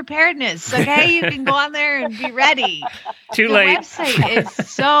 hurricane preparedness. Okay. You can go on there and be ready. Too The late. website is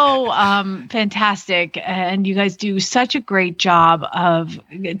so fantastic, and you guys do such a great job of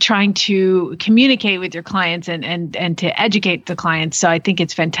trying to communicate with your clients and to educate the clients. So I think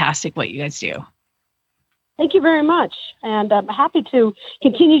it's fantastic what you guys do. Thank you very much. And I'm happy to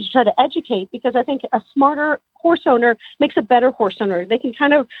continue to try to educate, because I think a smarter horse owner makes a better horse owner. They can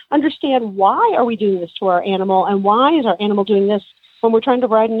kind of understand, why are we doing this to our animal, and why is our animal doing this when we're trying to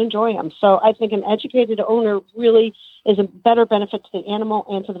ride and enjoy them. So I think an educated owner really is a better benefit to the animal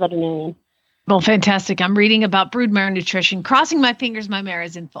and to the veterinarian. Well, fantastic. I'm reading about broodmare nutrition. Crossing my fingers, my mare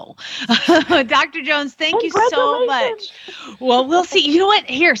is in full. Dr. Jones, thank you so much. Well, we'll see. You know what?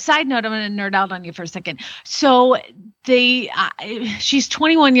 Here, side note, I'm going to nerd out on you for a second. So she's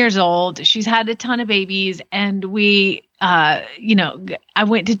 21 years old. She's had a ton of babies, and I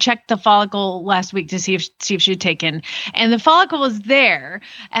went to check the follicle last week to see if she'd taken, and the follicle was there.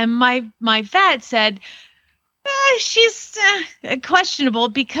 And my vet said, she's questionable,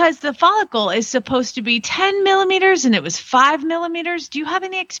 because the follicle is supposed to be 10 millimeters and it was 5 millimeters. Do you have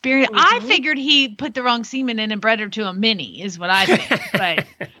any experience? I figured he put the wrong semen in and bred her to a mini, is what I think. But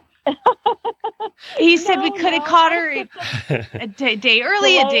he said we could have caught her a day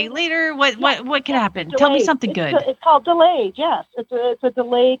early, a day later. What could happen? Delayed. Tell me something good. It's called delayed. Yes, it's a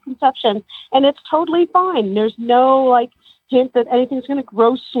delayed conception, and it's totally fine. There's no hint that anything's going to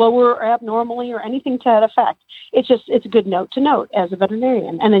grow slower or abnormally or anything to that effect. It's a good note to note as a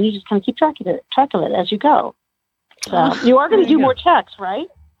veterinarian, and then you just kind of keep track of it as you go. So you are going to do more checks, right?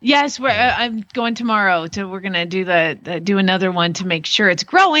 Yes, I'm going tomorrow. We're going to do another one to make sure it's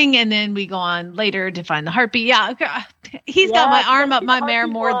growing, and then we go on later to find the heartbeat. Yeah, he's got my arm up my mare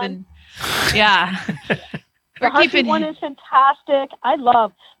more than. Yeah. The heartbeat one is fantastic.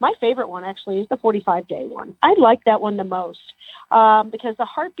 My favorite one actually is the 45-day one. I like that one the most because the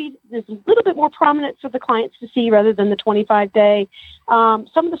heartbeat is a little bit more prominent for the clients to see rather than the 25-day.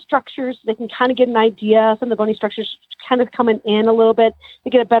 Some of the structures, they can kind of get an idea. Some of the bony structures kind of coming in a little bit to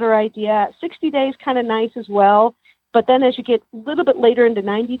get a better idea. 60 days kind of nice as well. But then as you get a little bit later into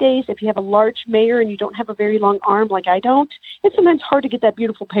 90 days, if you have a large mare and you don't have a very long arm like I don't, it's sometimes hard to get that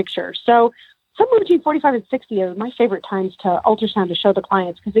beautiful picture. So somewhere between 45 and 60 are my favorite times to ultrasound to show the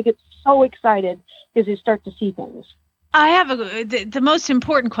clients, because they get so excited as they start to see things. I have the most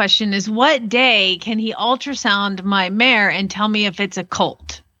important question is, what day can he ultrasound my mare and tell me if it's a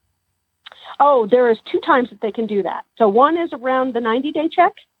colt? Oh, there is 2 times that they can do that. So one is around the 90-day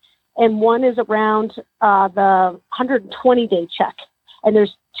check, and one is around the 120-day check. And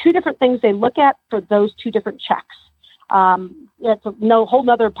there's 2 different things they look at for those 2 different checks. It's a whole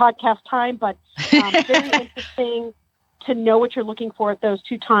nother podcast time, but very interesting to know what you're looking for at those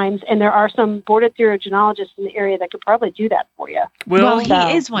 2 times. And there are some boarded urogenologists in the area that could probably do that for you. Well,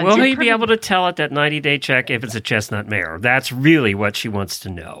 he is one. Will he be able to tell at that 90-day check if it's a chestnut mare? That's really what she wants to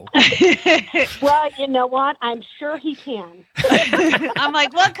know. Well, you know what? I'm sure he can. I'm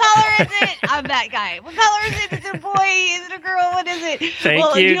like, what color is it? I'm that guy. What color is it? Is it a boy? Is it a girl? What is it?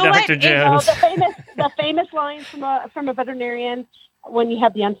 Thank you, Dr. Jones. The famous line from a veterinarian, when you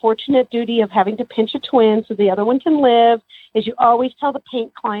have the unfortunate duty of having to pinch a twin so the other one can live, is you always tell the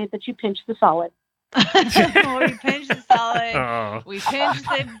paint client that you pinch the solid. We pinch the solid. Oh. We pinch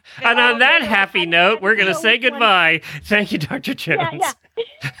the... And on that happy note, we're going to say goodbye. Thank you, Dr. Jones. Yeah.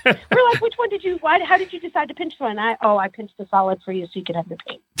 We're like, which one did you, how did you decide to pinch one? I pinched the solid for you so you could have your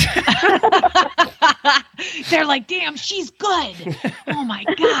paint. They're like, damn, she's good. Oh my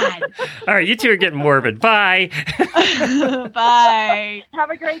God. All right, you 2 are getting morbid. Bye. Bye. Have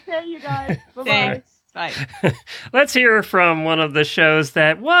a great day, you guys. Bye-bye. Thanks. Bye. Let's hear from one of the shows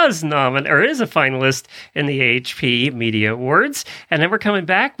that was nominated or is a finalist in the AHP Media Awards. And then we're coming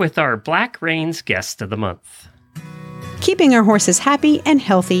back with our Black Reins Guest of the Month. Keeping our horses happy and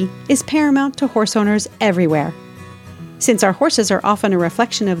healthy is paramount to horse owners everywhere. Since our horses are often a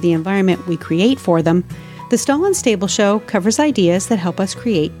reflection of the environment we create for them, the Stall and Stable Show covers ideas that help us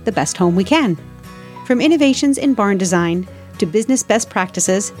create the best home we can. From innovations in barn design to business best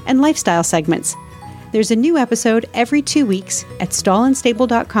practices and lifestyle segments, there's a new episode every 2 weeks at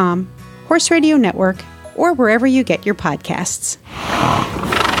stallandstable.com, Horse Radio Network, or wherever you get your podcasts.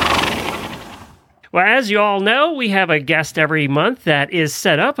 Well, as you all know, we have a guest every month that is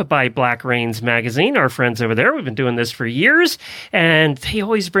set up by Black Reins Magazine, our friends over there. We've been doing this for years, and they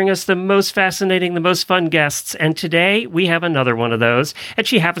always bring us the most fascinating, the most fun guests. And today we have another one of those, and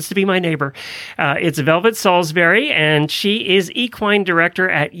she happens to be my neighbor. It's Velvet Saulsberry, and she is Equine Director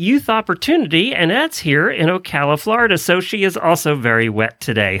at Youth Opportunity, and that's here in Ocala, Florida. So she is also very wet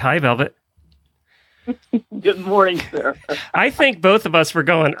today. Hi, Velvet. Good morning, sir. I think both of us were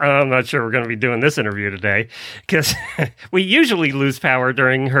going, I'm not sure we're going to be doing this interview today because we usually lose power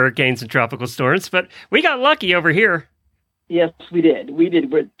during hurricanes and tropical storms, but we got lucky over here. Yes, we did.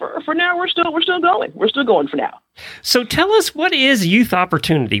 But for now, we're still going. We're still going for now. So tell us, what is Youth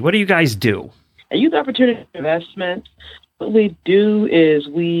Opportunity? What do you guys do? A Youth Opportunity Investment, what we do is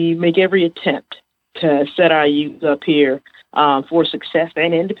we make every attempt to set our youth up here for success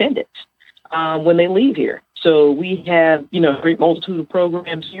and independence when they leave here. So we have, a great multitude of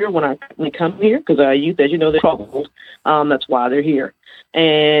programs here when they come here, because our youth, as you know, they're troubled. That's why they're here.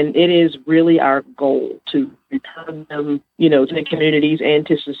 And it is really our goal to return them, to the communities and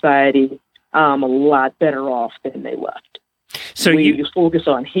to society a lot better off than they left. So we focus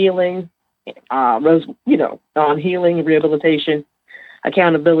on healing, on healing, rehabilitation,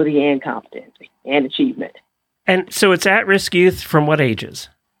 accountability, and competency and achievement. And so it's at-risk youth from what ages?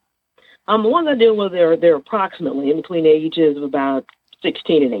 The ones I deal with, they're approximately in between the ages of about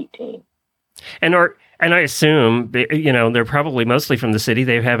 16 and 18. And I assume, they're probably mostly from the city.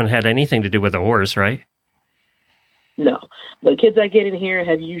 They haven't had anything to do with a horse, right? No. The kids I get in here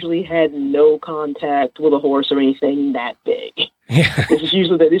have usually had no contact with a horse or anything that big. Yeah. This is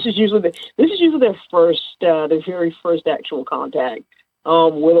usually their very first actual contact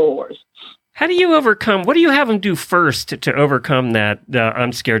with a horse. How do you overcome? What do you have them do first to overcome that?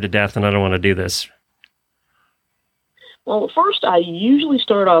 I'm scared to death and I don't want to do this. Well, first, I usually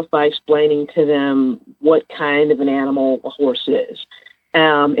start off by explaining to them what kind of an animal a horse is,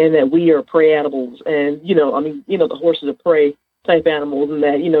 and that we are prey animals. And, the horses are prey type animals, and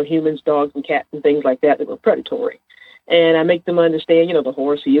that, humans, dogs, and cats and things like that were predatory. And I make them understand, the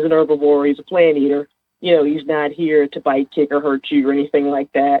horse, he is an herbivore, he's a plant eater. He's not here to bite, kick, or hurt you or anything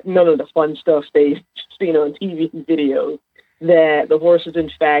like that. None of the fun stuff they've seen on TV and videos. That the horse is,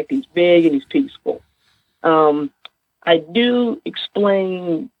 in fact, he's big and he's peaceful. I do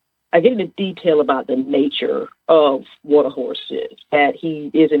explain, I get into detail about the nature of what a horse is, that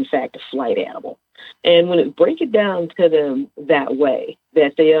he is, in fact, a flight animal. And when it break it down to them that way,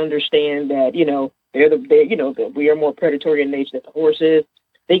 that they understand that, that we are more predatory in nature than the horse is,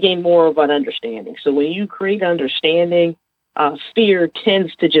 they gain more of an understanding. So when you create understanding, fear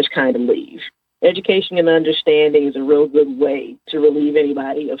tends to just kind of leave. Education and understanding is a real good way to relieve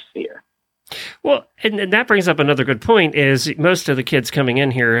anybody of fear. Well, and that brings up another good point, is most of the kids coming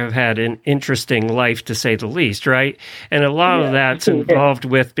in here have had an interesting life, to say the least, right? And a lot of that's involved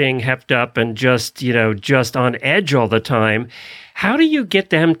with being hepped up and just on edge all the time. How do you get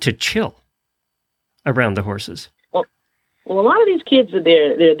them to chill around the horses? Well, a lot of these kids,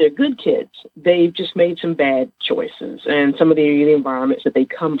 they're good kids. They've just made some bad choices, and some of the environments that they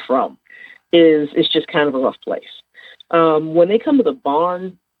come from is just kind of a rough place. When they come to the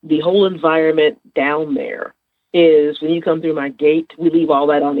barn, the whole environment down there is, when you come through my gate, we leave all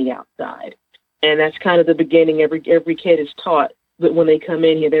that on the outside. And that's kind of the beginning. Every kid is taught that when they come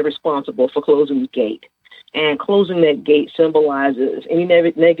in here, they're responsible for closing the gate. And closing that gate symbolizes any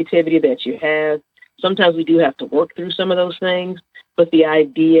negativity that you have. Sometimes we do have to work through some of those things, but the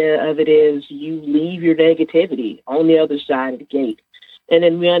idea of it is you leave your negativity on the other side of the gate. And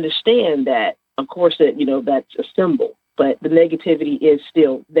then we understand that, of course, that, that's a symbol. But the negativity is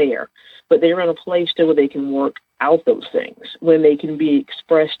still there. But they're in a place still where they can work out those things, when they can be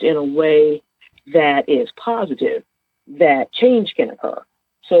expressed in a way that is positive, that change can occur.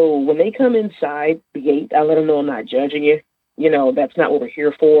 So when they come inside the gate, I let them know I'm not judging you. That's not what we're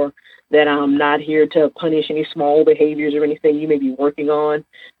here for, that I'm not here to punish any small behaviors or anything you may be working on,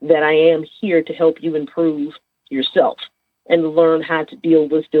 that I am here to help you improve yourself and learn how to deal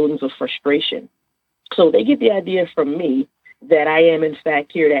with feelings of frustration. So they get the idea from me that I am, in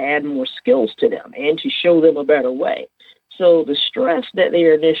fact, here to add more skills to them and to show them a better way. So the stress that they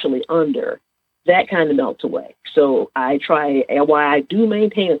are initially under, that kind of melts away. So I try, and while I do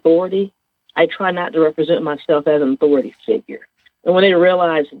maintain authority, I try not to represent myself as an authority figure. And when they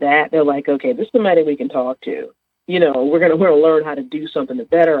realize that, they're like, okay, this is somebody we can talk to. We're gonna learn how to do something to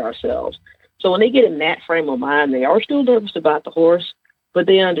better ourselves. So when they get in that frame of mind, they are still nervous about the horse, but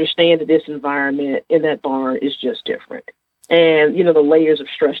they understand that this environment in that barn is just different. And, the layers of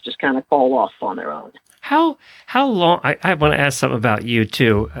stress just kind of fall off on their own. How long, I want to ask something about you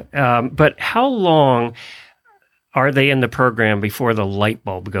too, but how long are they in the program before the light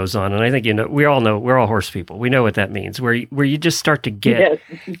bulb goes on? And I think, we all know, we're all horse people. We know what that means, where you just start to get,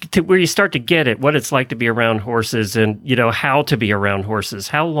 where you start to get it, what it's like to be around horses and, how to be around horses.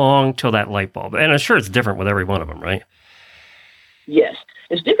 How long till that light bulb? And I'm sure it's different with every one of them, right? Yes,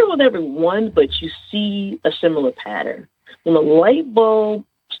 it's different with every one, but you see a similar pattern. When the light bulb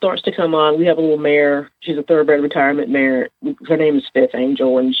starts to come on, we have a little mare. She's a thoroughbred retirement mare. Her name is Fifth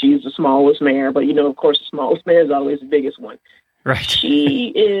Angel, and she's the smallest mare. But, of course, the smallest mare is always the biggest one. Right. She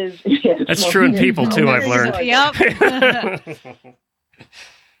is. Yeah, that's true in people, too, I've learned. Yep.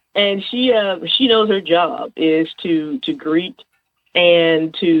 And she knows her job is to greet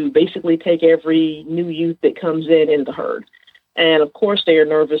and to basically take every new youth that comes in the herd. And of course they are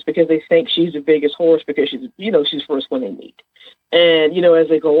nervous because they think she's the biggest horse because she's the first one they meet. And, as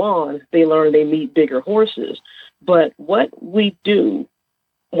they go on, they learn they meet bigger horses. But what we do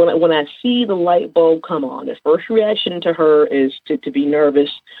when I see the light bulb come on, the first reaction to her is to be nervous,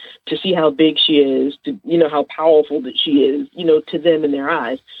 to see how big she is, to, how powerful that she is, to them in their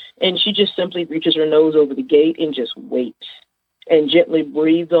eyes. And she just simply reaches her nose over the gate and just waits and gently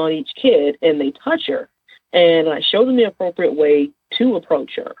breathes on each kid, and they touch her. And I show them the appropriate way to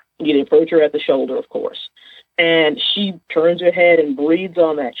approach her. You approach her at the shoulder, of course. And she turns her head and breathes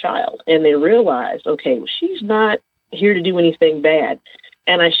on that child. And they realize, okay, well, she's not here to do anything bad.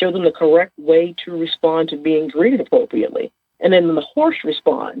 And I show them the correct way to respond to being greeted appropriately. And then the horse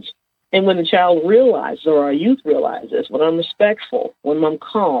responds. And when the child realizes, or our youth realizes, when I'm respectful, when I'm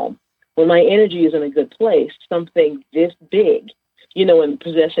calm, when my energy is in a good place, something this big, and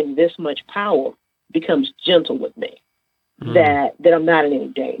possessing this much power becomes gentle with me, that I'm not in any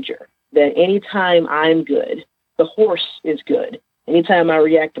danger, that anytime I'm good, the horse is good. Anytime I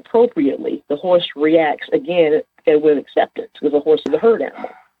react appropriately, the horse reacts again with acceptance because the horse is a herd animal.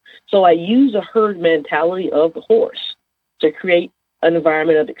 So I use a herd mentality of the horse to create an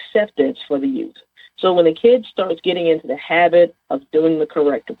environment of acceptance for the youth. So when the kid starts getting into the habit of doing the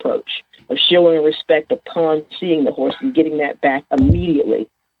correct approach, of showing respect upon seeing the horse and getting that back immediately,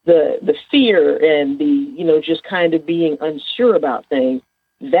 the fear and the, just kind of being unsure about things,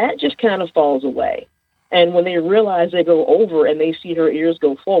 that just kind of falls away. And when they realize they go over and they see her ears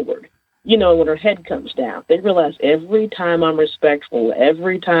go forward, when her head comes down, they realize every time I'm respectful,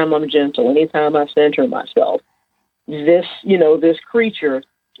 every time I'm gentle, anytime I center myself, this creature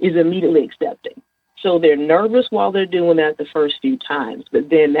is immediately accepting. So they're nervous while they're doing that the first few times, but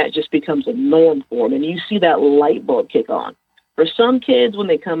then that just becomes a norm for them. And you see that light bulb kick on. For some kids, when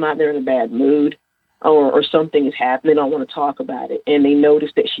they come out, they're in a bad mood or something is happening, they don't want to talk about it. And they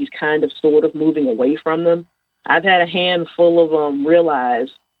notice that she's kind of sort of moving away from them. I've had a handful of them realize,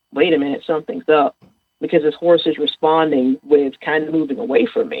 wait a minute, something's up because this horse is responding with kind of moving away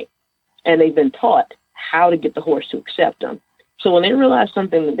from me. And they've been taught how to get the horse to accept them. So when they realize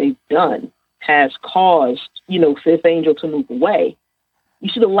something that they've done has caused, Fifth Angel to move away, you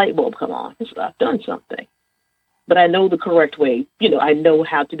see the light bulb come on. It's like, I've done something. But I know the correct way. I know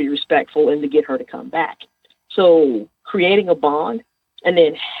how to be respectful and to get her to come back. So creating a bond and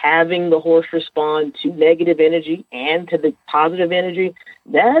then having the horse respond to negative energy and to the positive energy,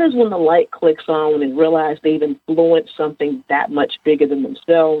 that is when the light clicks on, when they realize they've influenced something that much bigger than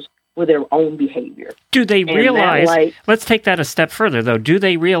themselves with their own behavior. Do they realize, let's take that a step further, though. Do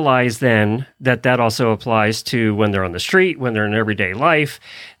they realize then that also applies to when they're on the street, when they're in everyday life,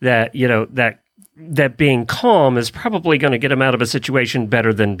 that, that being calm is probably going to get them out of a situation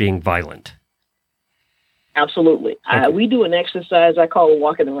better than being violent? Absolutely. Okay. We do an exercise I call a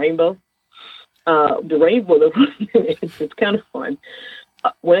walk in the rainbow. The rainbow, it's kind of fun.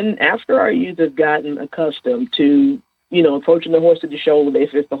 After our youth have gotten accustomed to, approaching the horse at the shoulder,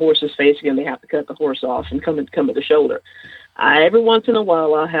 if the horse is facing them, they have to cut the horse off and come at the shoulder. Every once in a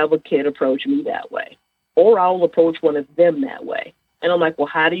while, I'll have a kid approach me that way, or I'll approach one of them that way. And I'm like, well,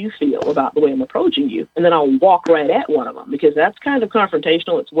 how do you feel about the way I'm approaching you? And then I'll walk right at one of them because that's kind of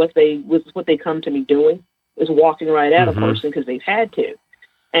confrontational. It's what they come to me doing, is walking right at a person because they've had to.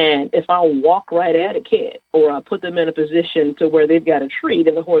 And if I walk right at a kid, or I put them in a position to where they've got a treat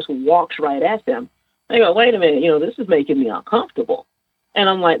and the horse walks right at them, they go, wait a minute, this is making me uncomfortable. And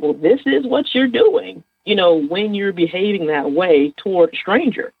I'm like, well, this is what you're doing. When you're behaving that way toward a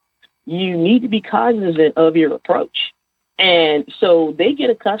stranger, you need to be cognizant of your approach. And so they get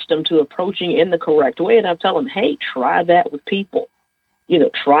accustomed to approaching in the correct way. And I tell them, hey, try that with people.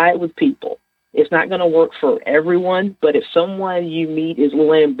 Try it with people. It's not going to work for everyone, but if someone you meet is a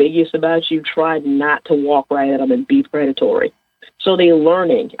little ambiguous about you, try not to walk right at them and be predatory. So they're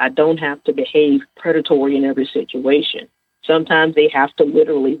learning, I don't have to behave predatory in every situation. Sometimes they have to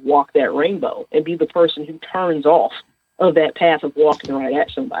literally walk that rainbow and be the person who turns off of that path of walking right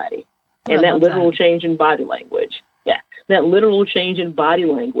at somebody. And that literal change in body language. That literal change in body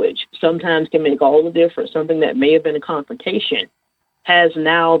language sometimes can make all the difference. Something that may have been a confrontation has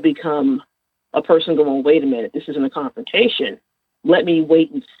now become a person going, wait a minute, this isn't a confrontation. Let me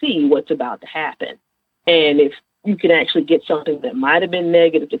wait and see what's about to happen. And if you can actually get something that might have been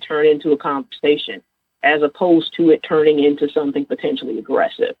negative to turn into a conversation, as opposed to it turning into something potentially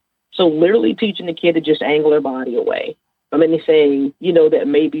aggressive. So literally teaching the kid to just angle their body away from anything, that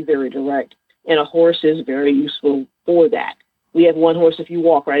may be very direct. And a horse is very useful for that. We have one horse, if you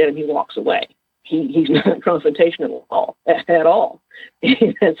walk right at him, he walks away. He's not confrontational at all. That's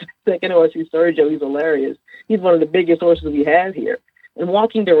the second horse, he's Sergio. He's hilarious. He's one of the biggest horses we have here. And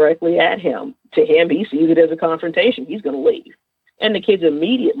walking directly at him, to him, he sees it as a confrontation. He's going to leave. And the kids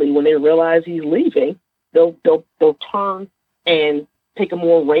immediately, when they realize he's leaving, they'll turn and take a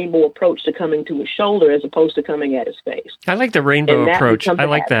more rainbow approach to coming to his shoulder as opposed to coming at his face. I like the rainbow approach. I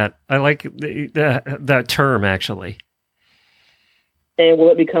like that. I like that term, actually. And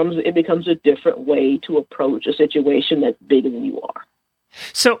it becomes a different way to approach a situation that's bigger than you are.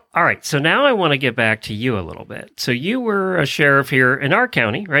 So, all right. So now I want to get back to you a little bit. So you were a sheriff here in our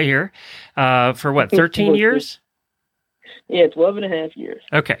county, right here, for what, 13 years? Yeah, 12 and a half years.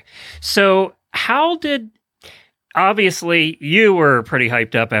 Okay. So obviously you were pretty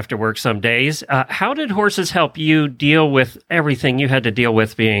hyped up after work some days. How did horses help you deal with everything you had to deal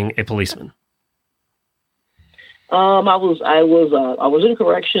with being a policeman? I was in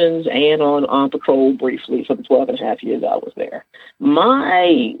corrections and on patrol briefly for the 12 and a half years I was there.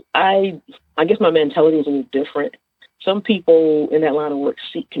 I guess my mentality was a little different. Some people in that line of work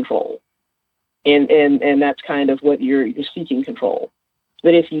seek control, and that's kind of what you're seeking control.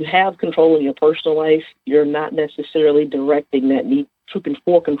 But if you have control in your personal life, you're not necessarily directing that need for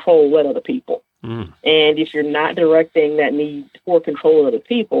control at other people. And if you're not directing that need for control of other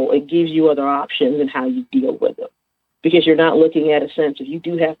people, it gives you other options in how you deal with them. Because you're not looking at a sense of you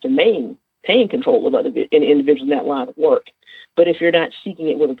do have to maintain control of other individuals in that line of work. But if you're not seeking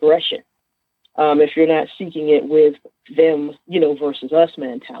it with aggression, if you're not seeking it with them, versus us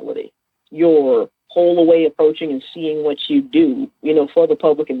mentality, your whole way approaching and seeing what you do, for the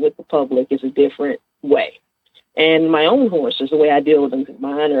public and with the public is a different way. And my own horses, the way I deal with them,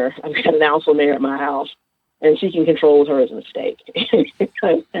 I've got an alpha mare at my house, and seeking control of her is a mistake.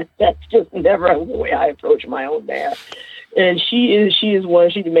 That's just never the way I approach my own mare. And she is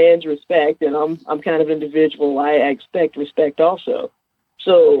one, she demands respect, and I'm kind of an individual. I expect respect also.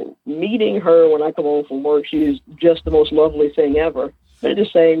 So meeting her when I come home from work, she is just the most lovely thing ever. But at the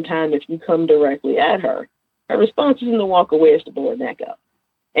same time, if you come directly at her, her response isn't to walk away, it's to blow her neck up.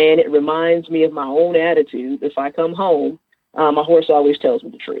 And it reminds me of my own attitude. If I come home, my horse always tells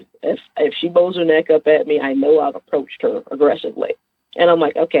me the truth. If she bows her neck up at me, I know I've approached her aggressively. And I'm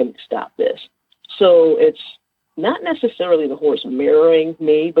like, okay, stop this. So it's not necessarily the horse mirroring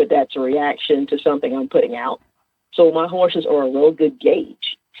me, but that's a reaction to something I'm putting out. So my horses are a real good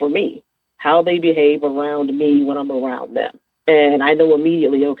gauge for me, how they behave around me when I'm around them. And I know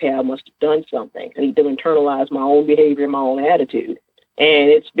immediately, okay, I must have done something. I need to internalize my own behavior, my own attitude. And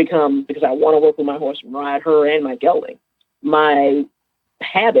it's become, because I want to work with my horse and ride her and my gelding, my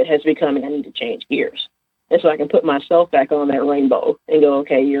habit has become, I need to change gears. And so I can put myself back on that rainbow and go,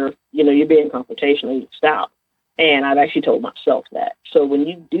 okay, you're being confrontational, you stop. And I've actually told myself that. So when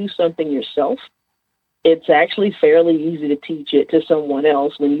you do something yourself, it's actually fairly easy to teach it to someone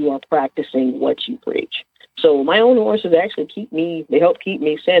else when you are practicing what you preach. So my own horses actually help keep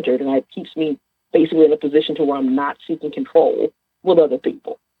me centered, and it keeps me basically in a position to where I'm not seeking control with other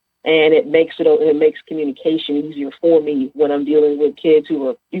people. And it makes communication easier for me when I'm dealing with kids who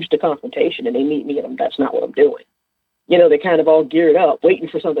are used to confrontation and they meet me and that's not what I'm doing. They're kind of all geared up, waiting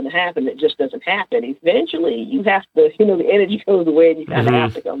for something to happen that just doesn't happen. Eventually, you have to, the energy goes away and you kind of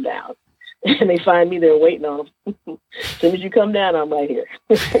have to come down. And they find me there waiting on them. As soon as you come down, I'm right here.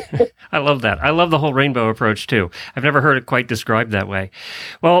 I love that. I love the whole rainbow approach, too. I've never heard it quite described that way.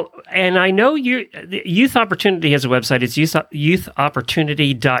 Well, and I know Youth Opportunity has a website. It's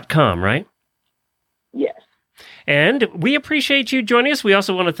youthopportunity.com, right? Yes. And we appreciate you joining us. We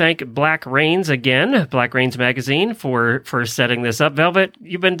also want to thank Black Reins again, Black Reins Magazine, for setting this up. Velvet,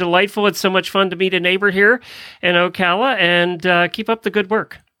 you've been delightful. It's so much fun to meet a neighbor here in Ocala, and keep up the good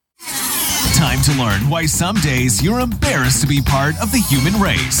work. Time to learn why some days you're embarrassed to be part of the human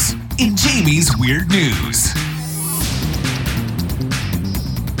race. In Jamie's Weird News.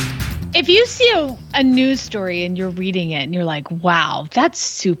 If you see a news story and you're reading it and you're like, wow, that's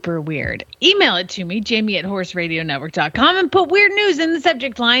super weird, email it to me, jamie@horseradionetwork.com, and put weird news in the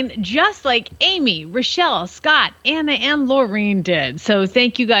subject line, just like Amy, Rochelle, Scott, Anna, and Laureen did. So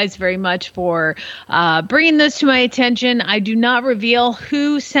thank you guys very much for bringing this to my attention. I do not reveal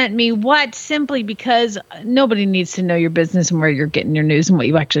who sent me what, simply because nobody needs to know your business and where you're getting your news and what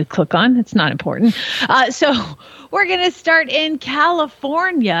you actually click on. It's not important. So we're going to start in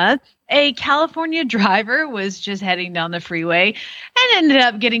California. A California California driver was just heading down the freeway and ended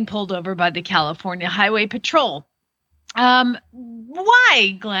up getting pulled over by the California Highway Patrol.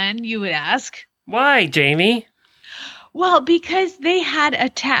 Why, Glenn, you would ask? Why, Jamie? Well, because they had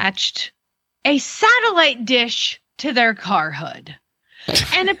attached a satellite dish to their car hood.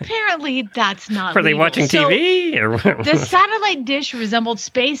 And apparently that's not Were they legal. watching TV? Or the satellite dish resembled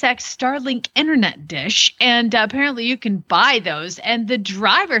SpaceX Starlink internet dish, and apparently you can buy those. And the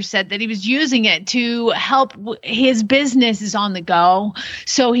driver said that he was using it to help his business is on the go,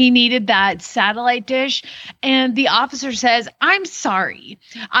 so he needed that satellite dish. And the officer says, "I'm sorry,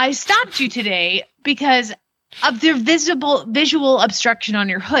 I stopped you today because of the visual obstruction on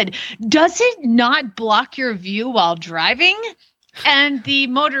your hood. Does it not block your view while driving?" And the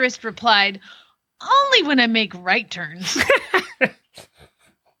motorist replied, "Only when I make right turns."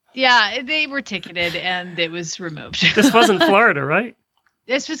 Yeah, they were ticketed and it was removed. This wasn't Florida, right?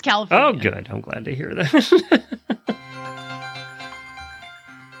 This was California. Oh, good. I'm glad to hear that.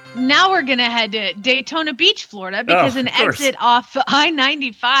 Now we're going to head to Daytona Beach, Florida, because an exit off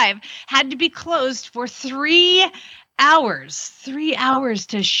I-95 had to be closed for 3 hours. 3 hours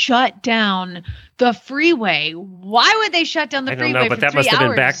to shut down the freeway. Why would they shut down the freeway? I don't know, but that must have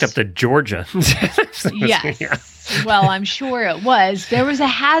been backed up to Georgia. Yes. Yeah. Well, I'm sure it was. There was a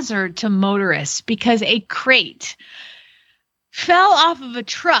hazard to motorists because a crate fell off of a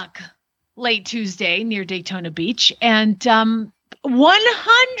truck late Tuesday near Daytona Beach, and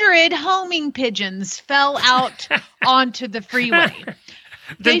 100 homing pigeons fell out onto the freeway.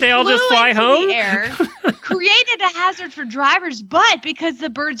 Did they all just fly home? The air, created a hazard for drivers, but because the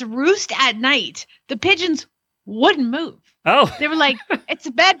birds roost at night, the pigeons wouldn't move. Oh. They were like, "It's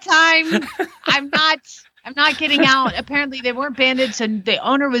bedtime. I'm not getting out." Apparently they weren't banded, so the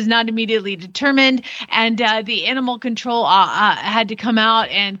owner was not immediately determined, and the animal control had to come out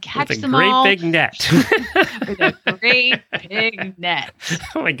and catch them all. With a great big net. With a great big net.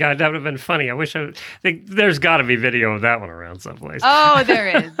 Oh my God, that would have been funny. I wish there's got to be video of that one around someplace. Oh, there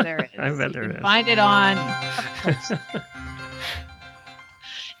is. There is. I bet there is. Find it on.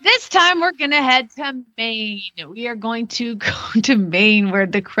 This time we're going to head to Maine. We are going to go to Maine where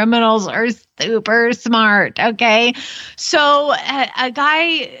the criminals are super smart. Okay. So a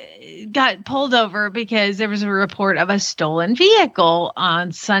guy got pulled over because there was a report of a stolen vehicle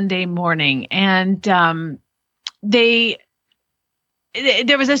on Sunday morning. And there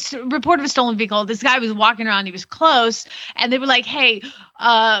was a report of a stolen vehicle. This guy was walking around. He was close. And they were like, "Hey,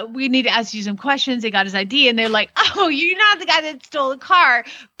 we need to ask you some questions." They got his ID. And they're like, "Oh, you're not the guy that stole the car.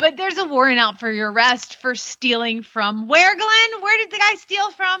 But there's a warrant out for your arrest for stealing from" where, Glenn? Where did the guy steal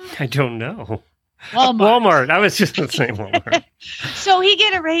from? I don't know. Walmart. I was just going to say Walmart. So he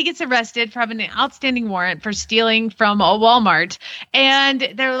gets arrested from an outstanding warrant for stealing from a Walmart.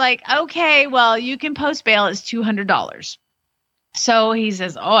 And they're like, "Okay, well, you can post bail. It's $200. So he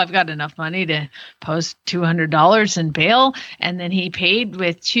says, "Oh, I've got enough money to post $200 in bail." And then he paid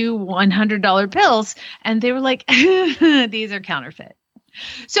with 2 $100 bills. And they were like, "These are counterfeit."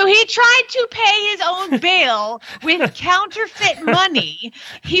 So he tried to pay his own bail with counterfeit money.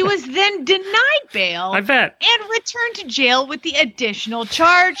 He was then denied bail. I bet. And returned to jail with the additional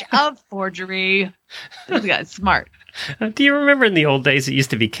charge of forgery. This guy's smart. Do you remember in the old days, it used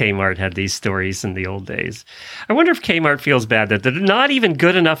to be Kmart had these stories in the old days. I wonder if Kmart feels bad that they're not even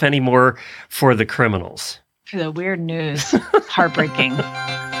good enough anymore for the criminals. For the weird news. Heartbreaking.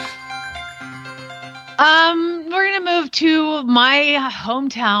 We're going to move to my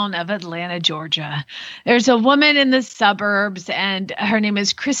hometown of Atlanta, Georgia. There's a woman in the suburbs, and her name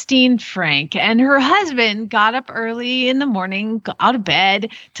is Christine Frank. And her husband got up early in the morning, got out of bed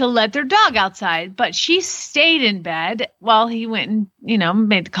to let their dog outside. But she stayed in bed while he went and,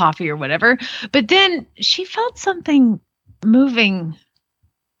 made the coffee or whatever. But then she felt something moving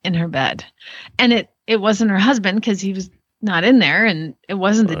in her bed. And it wasn't her husband because he was not in there, and it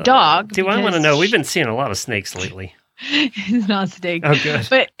wasn't the dog. Do I want to know? We've been seeing a lot of snakes lately. It's not a snake. Oh, good.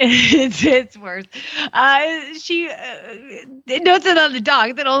 But it's worse. She notes it on the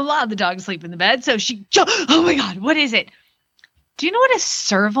dog. They don't allow the dog to sleep in the bed. So she, "Oh my God, what is it?" Do you know what a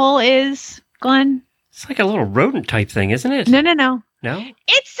serval is, Glenn? It's like a little rodent type thing, isn't it? No. No?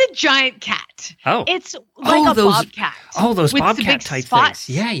 It's a giant cat. Oh. It's like a bobcat. Oh, those bobcat type spots.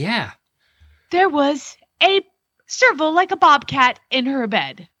 things. Yeah. There was a serval like a bobcat in her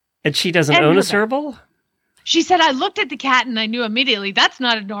bed. And she doesn't own a serval? She said, "I looked at the cat and I knew immediately that's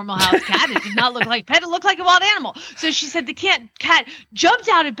not a normal house cat. It did not look like a pet. It looked like a wild animal." So she said the cat jumped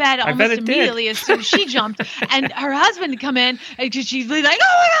out of bed almost immediately as soon as she jumped. And her husband had come in and she's like, "Oh my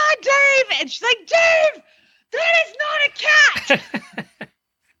God, Dave!" And she's like, "Dave, that is not a cat."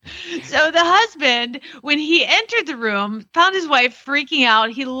 So the husband, when he entered the room, found his wife freaking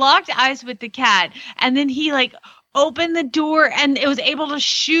out. He locked eyes with the cat, and then he opened the door and it was able to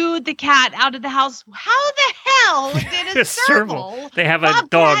shoo the cat out of the house. How the hell did a serval? They have a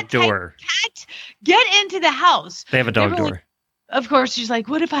dog door. Cat get into the house? They have a dog door. Of course, she's like,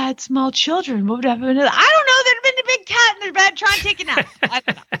 what if I had small children? What would happen? I don't know. There'd have been a big cat in their bed trying to take a nap. I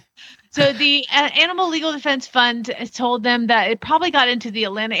don't know. So the Animal Legal Defense Fund told them that it probably got into the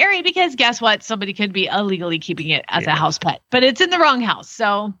Atlanta area because guess what? Somebody could be illegally keeping it as a house pet, but it's in the wrong house.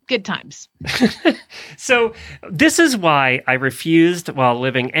 So good times. So this is why I refused while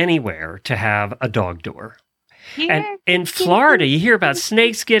living anywhere to have a dog door. And in Florida, you hear about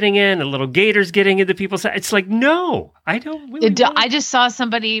snakes getting in and little gators getting into people's. It's like, no, I don't really. I just saw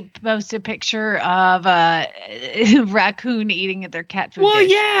somebody post a picture of a raccoon eating at their cat food. Well,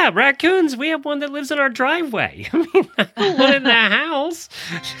 dish. yeah, raccoons. We have one that lives in our driveway. I mean, one in the house.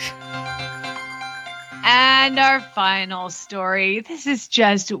 And our final story. This is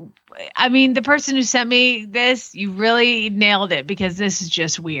just, the person who sent me this, you really nailed it because this is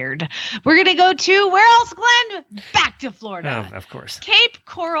just weird. We're going to go to, where else, Glenn? Back to Florida. Oh, of course. Cape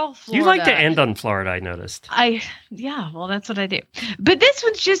Coral, Florida. You like to end on Florida, I noticed. Yeah, well, that's what I do. But this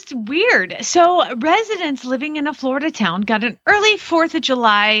one's just weird. So residents living in a Florida town got an early 4th of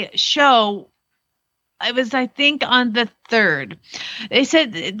July show. It was, I think, on the 3rd. They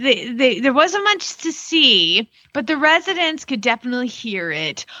said there wasn't much to see, but the residents could definitely hear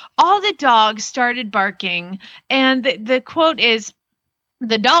it. All the dogs started barking, and the quote is,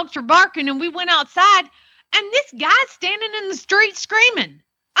 the dogs were barking, and we went outside, and this guy's standing in the street screaming.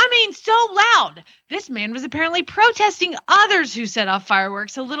 I mean, so loud. This man was apparently protesting others who set off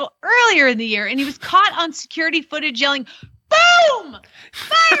fireworks a little earlier in the year, and he was caught on security footage yelling, boom!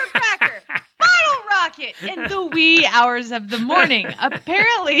 Firecracker! Bottle rocket! In the wee hours of the morning.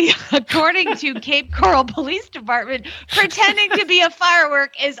 Apparently, according to Cape Coral Police Department, pretending to be a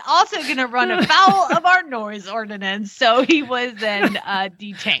firework is also going to run afoul of our noise ordinance. So he was then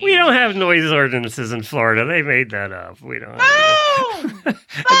detained. We don't have noise ordinances in Florida. They made that up. We don't. Boom!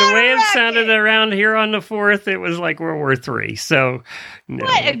 The way it sounded around here on the 4th, it was like World War III. So, no.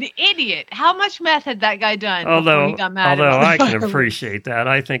 What an idiot. How much meth had that guy done although he got mad I can appreciate that.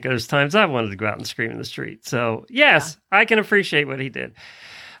 I think there's times I wanted to go out and scream in the street. So, yes, I can appreciate what he did.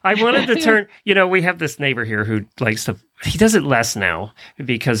 I wanted to turn, we have this neighbor here who likes to, he does it less now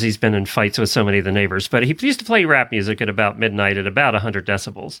because he's been in fights with so many of the neighbors, but he used to play rap music at about midnight at about 100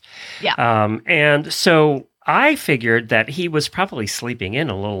 decibels. Yeah. And so I figured that he was probably sleeping in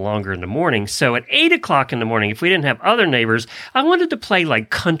a little longer in the morning. So at 8 o'clock in the morning, if we didn't have other neighbors, I wanted to play like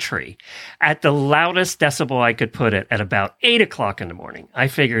country at the loudest decibel I could put it at about 8 o'clock in the morning. I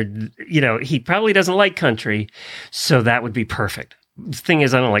figured, he probably doesn't like country, so that would be perfect. The thing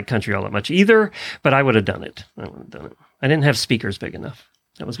is, I don't like country all that much either, but I would have done it. I didn't have speakers big enough.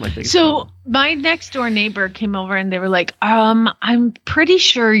 That was my biggest problem. My next door neighbor came over and they were like, I'm pretty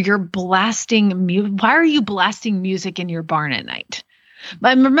sure you're blasting music. Why are you blasting music in your barn at night?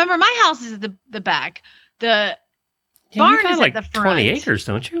 But remember, my house is at the back. The barn is at the front. 20 acres,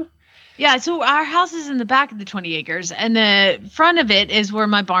 don't you? Yeah, so our house is in the back of the 20 acres, and the front of it is where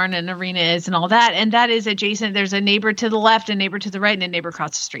my barn and arena is and all that, and that is adjacent. There's a neighbor to the left, a neighbor to the right, and a neighbor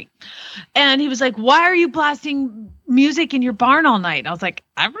across the street. And he was like, why are you blasting music in your barn all night? I was like,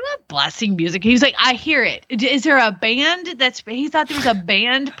 I'm not blasting music. He was like, I hear it. Is there a band he thought there was a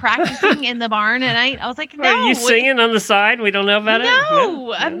band practicing in the barn at night? I was like, no. Are you singing on the side? We don't know about it?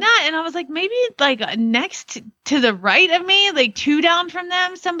 No, I'm not. And I was like, maybe like next to the right of me, like 2 down from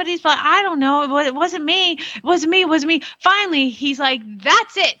them, somebody's like, I don't know. It wasn't me. It wasn't me. Finally, he's like,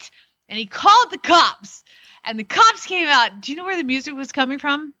 that's it. And he called the cops. And the cops came out. Do you know where the music was coming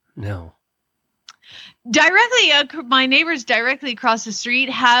from? No. Directly, my neighbors directly across the street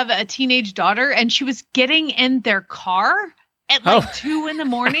have a teenage daughter, and she was getting in their car at 2 in the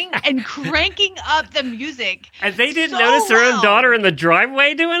morning and cranking up the music. And they didn't notice their own daughter in the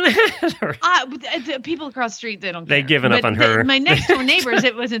driveway doing that? The people across the street, they don't care. They've given up on her. My next door neighbors,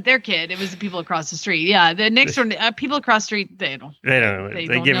 it wasn't their kid. It was the people across the street. Yeah, the next door people across the street, they don't.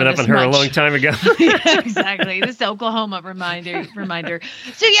 They given up on her a long time ago. Yeah, exactly. This is Oklahoma reminder.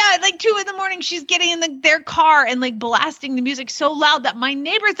 So yeah, like 2 in the morning, she's getting in their car and like blasting the music so loud that my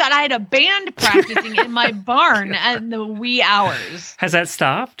neighbor thought I had a band practicing in my barn at the wee hours. Has that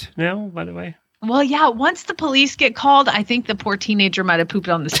stopped now, by the way? Well, yeah. Once the police get called, I think the poor teenager might have pooped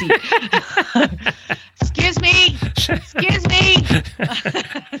on the seat. Excuse me.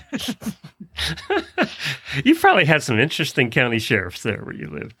 You probably had some interesting county sheriffs there where you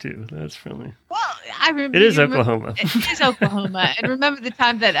live, too. That's funny. Well, I remember. It is Oklahoma. It is Oklahoma. And remember the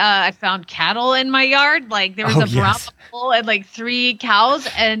time that I found cattle in my yard? Like there was a Brahma bull and like 3 cows,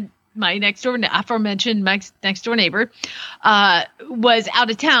 and my aforementioned next door neighbor was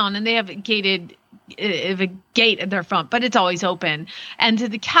out of town, and they have a gate at their front, but it's always open. And so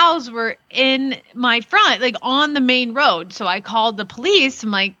the cows were in my front, like on the main road. So I called the police.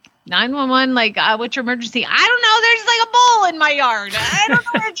 I'm like, 911, like, what's your emergency? I don't know. There's like a bull in my yard. I don't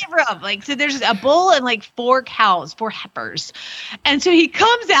know where it came from. Like, so there's a bull and like 4 cows, 4 heifers. And so he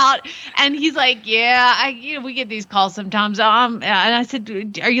comes out and he's like, yeah, we get these calls sometimes. And I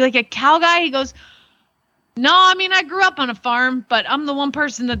said, are you like a cow guy? He goes, no, I mean, I grew up on a farm, but I'm the one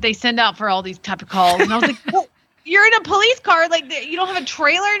person that they send out for all these type of calls. And I was like, well, you're in a police car. Like, you don't have a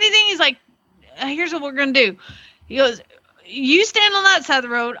trailer or anything? He's like, here's what we're going to do. He goes, you stand on that side of the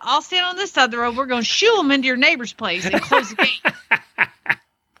road. I'll stand on this side of the road. We're going to shoo them into your neighbor's place and close the gate. And I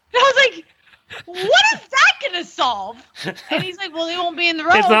was like, what is that going to solve? And he's like, well, they won't be in the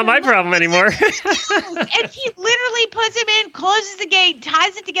road. It's not my problem anymore. And he literally puts him in, closes the gate,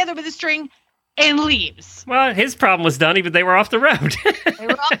 ties it together with a string, and leaves. Well, his problem was done, even they were off the road. They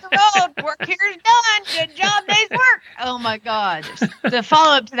were off the road. Work here is done. Good job, day's work. Oh my God. The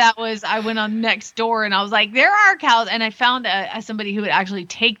follow-up to that was I went on next door and I was like, there are cows. And I found somebody who would actually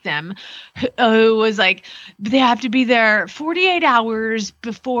take them, who was like, they have to be there 48 hours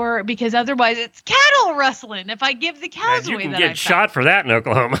before, because otherwise it's cattle rustling if I give the cows away. You can get shot for that in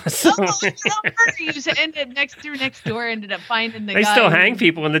Oklahoma. So. You ended up next door, ended up finding the guy. They still hang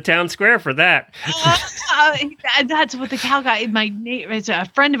people in the town square for that. That's what the cow guy, it's a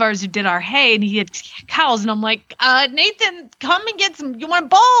friend of ours who did our hay, and he had cows, and I'm like, Nathan, come and get some, you want a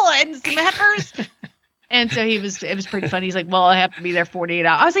bowl and some heifers? And so it was pretty funny. He's like, well, I have to be there 48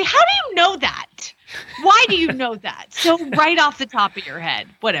 hours. I was like, how do you know that? Why do you know that? So right off the top of your head,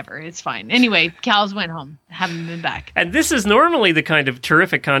 whatever, it's fine. Anyway, cows went home, haven't been back. And this is normally the kind of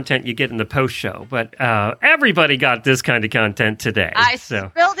terrific content you get in the post show, but everybody got this kind of content today. I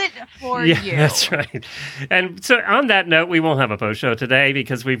spilled it for you. Yeah, that's right. And so on that note, we won't have a post show today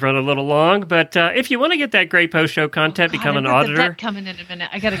because we've run a little long, but if you want to get that great post show content, become an auditor. The vet coming in a minute.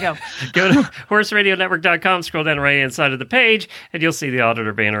 I gotta go. Go to horseradionetwork.com, scroll down right hand side of the page, and you'll see the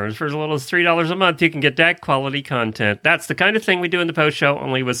auditor banner. And for as little as $3 a month, you can get that quality content. That's the kind of thing we do in the post show,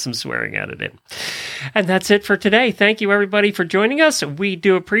 only with some swearing added in. And that's it for today. Thank you, everybody, for joining us. We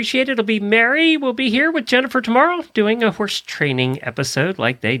do appreciate it. It'll be Mary. We'll be here with Jennifer tomorrow doing a horse training episode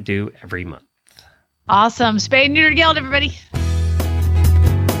like they do every month. Awesome. Spay and neuter geld, everybody.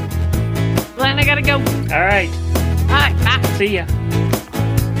 Glenn, I gotta go. All right. All right, bye. See ya.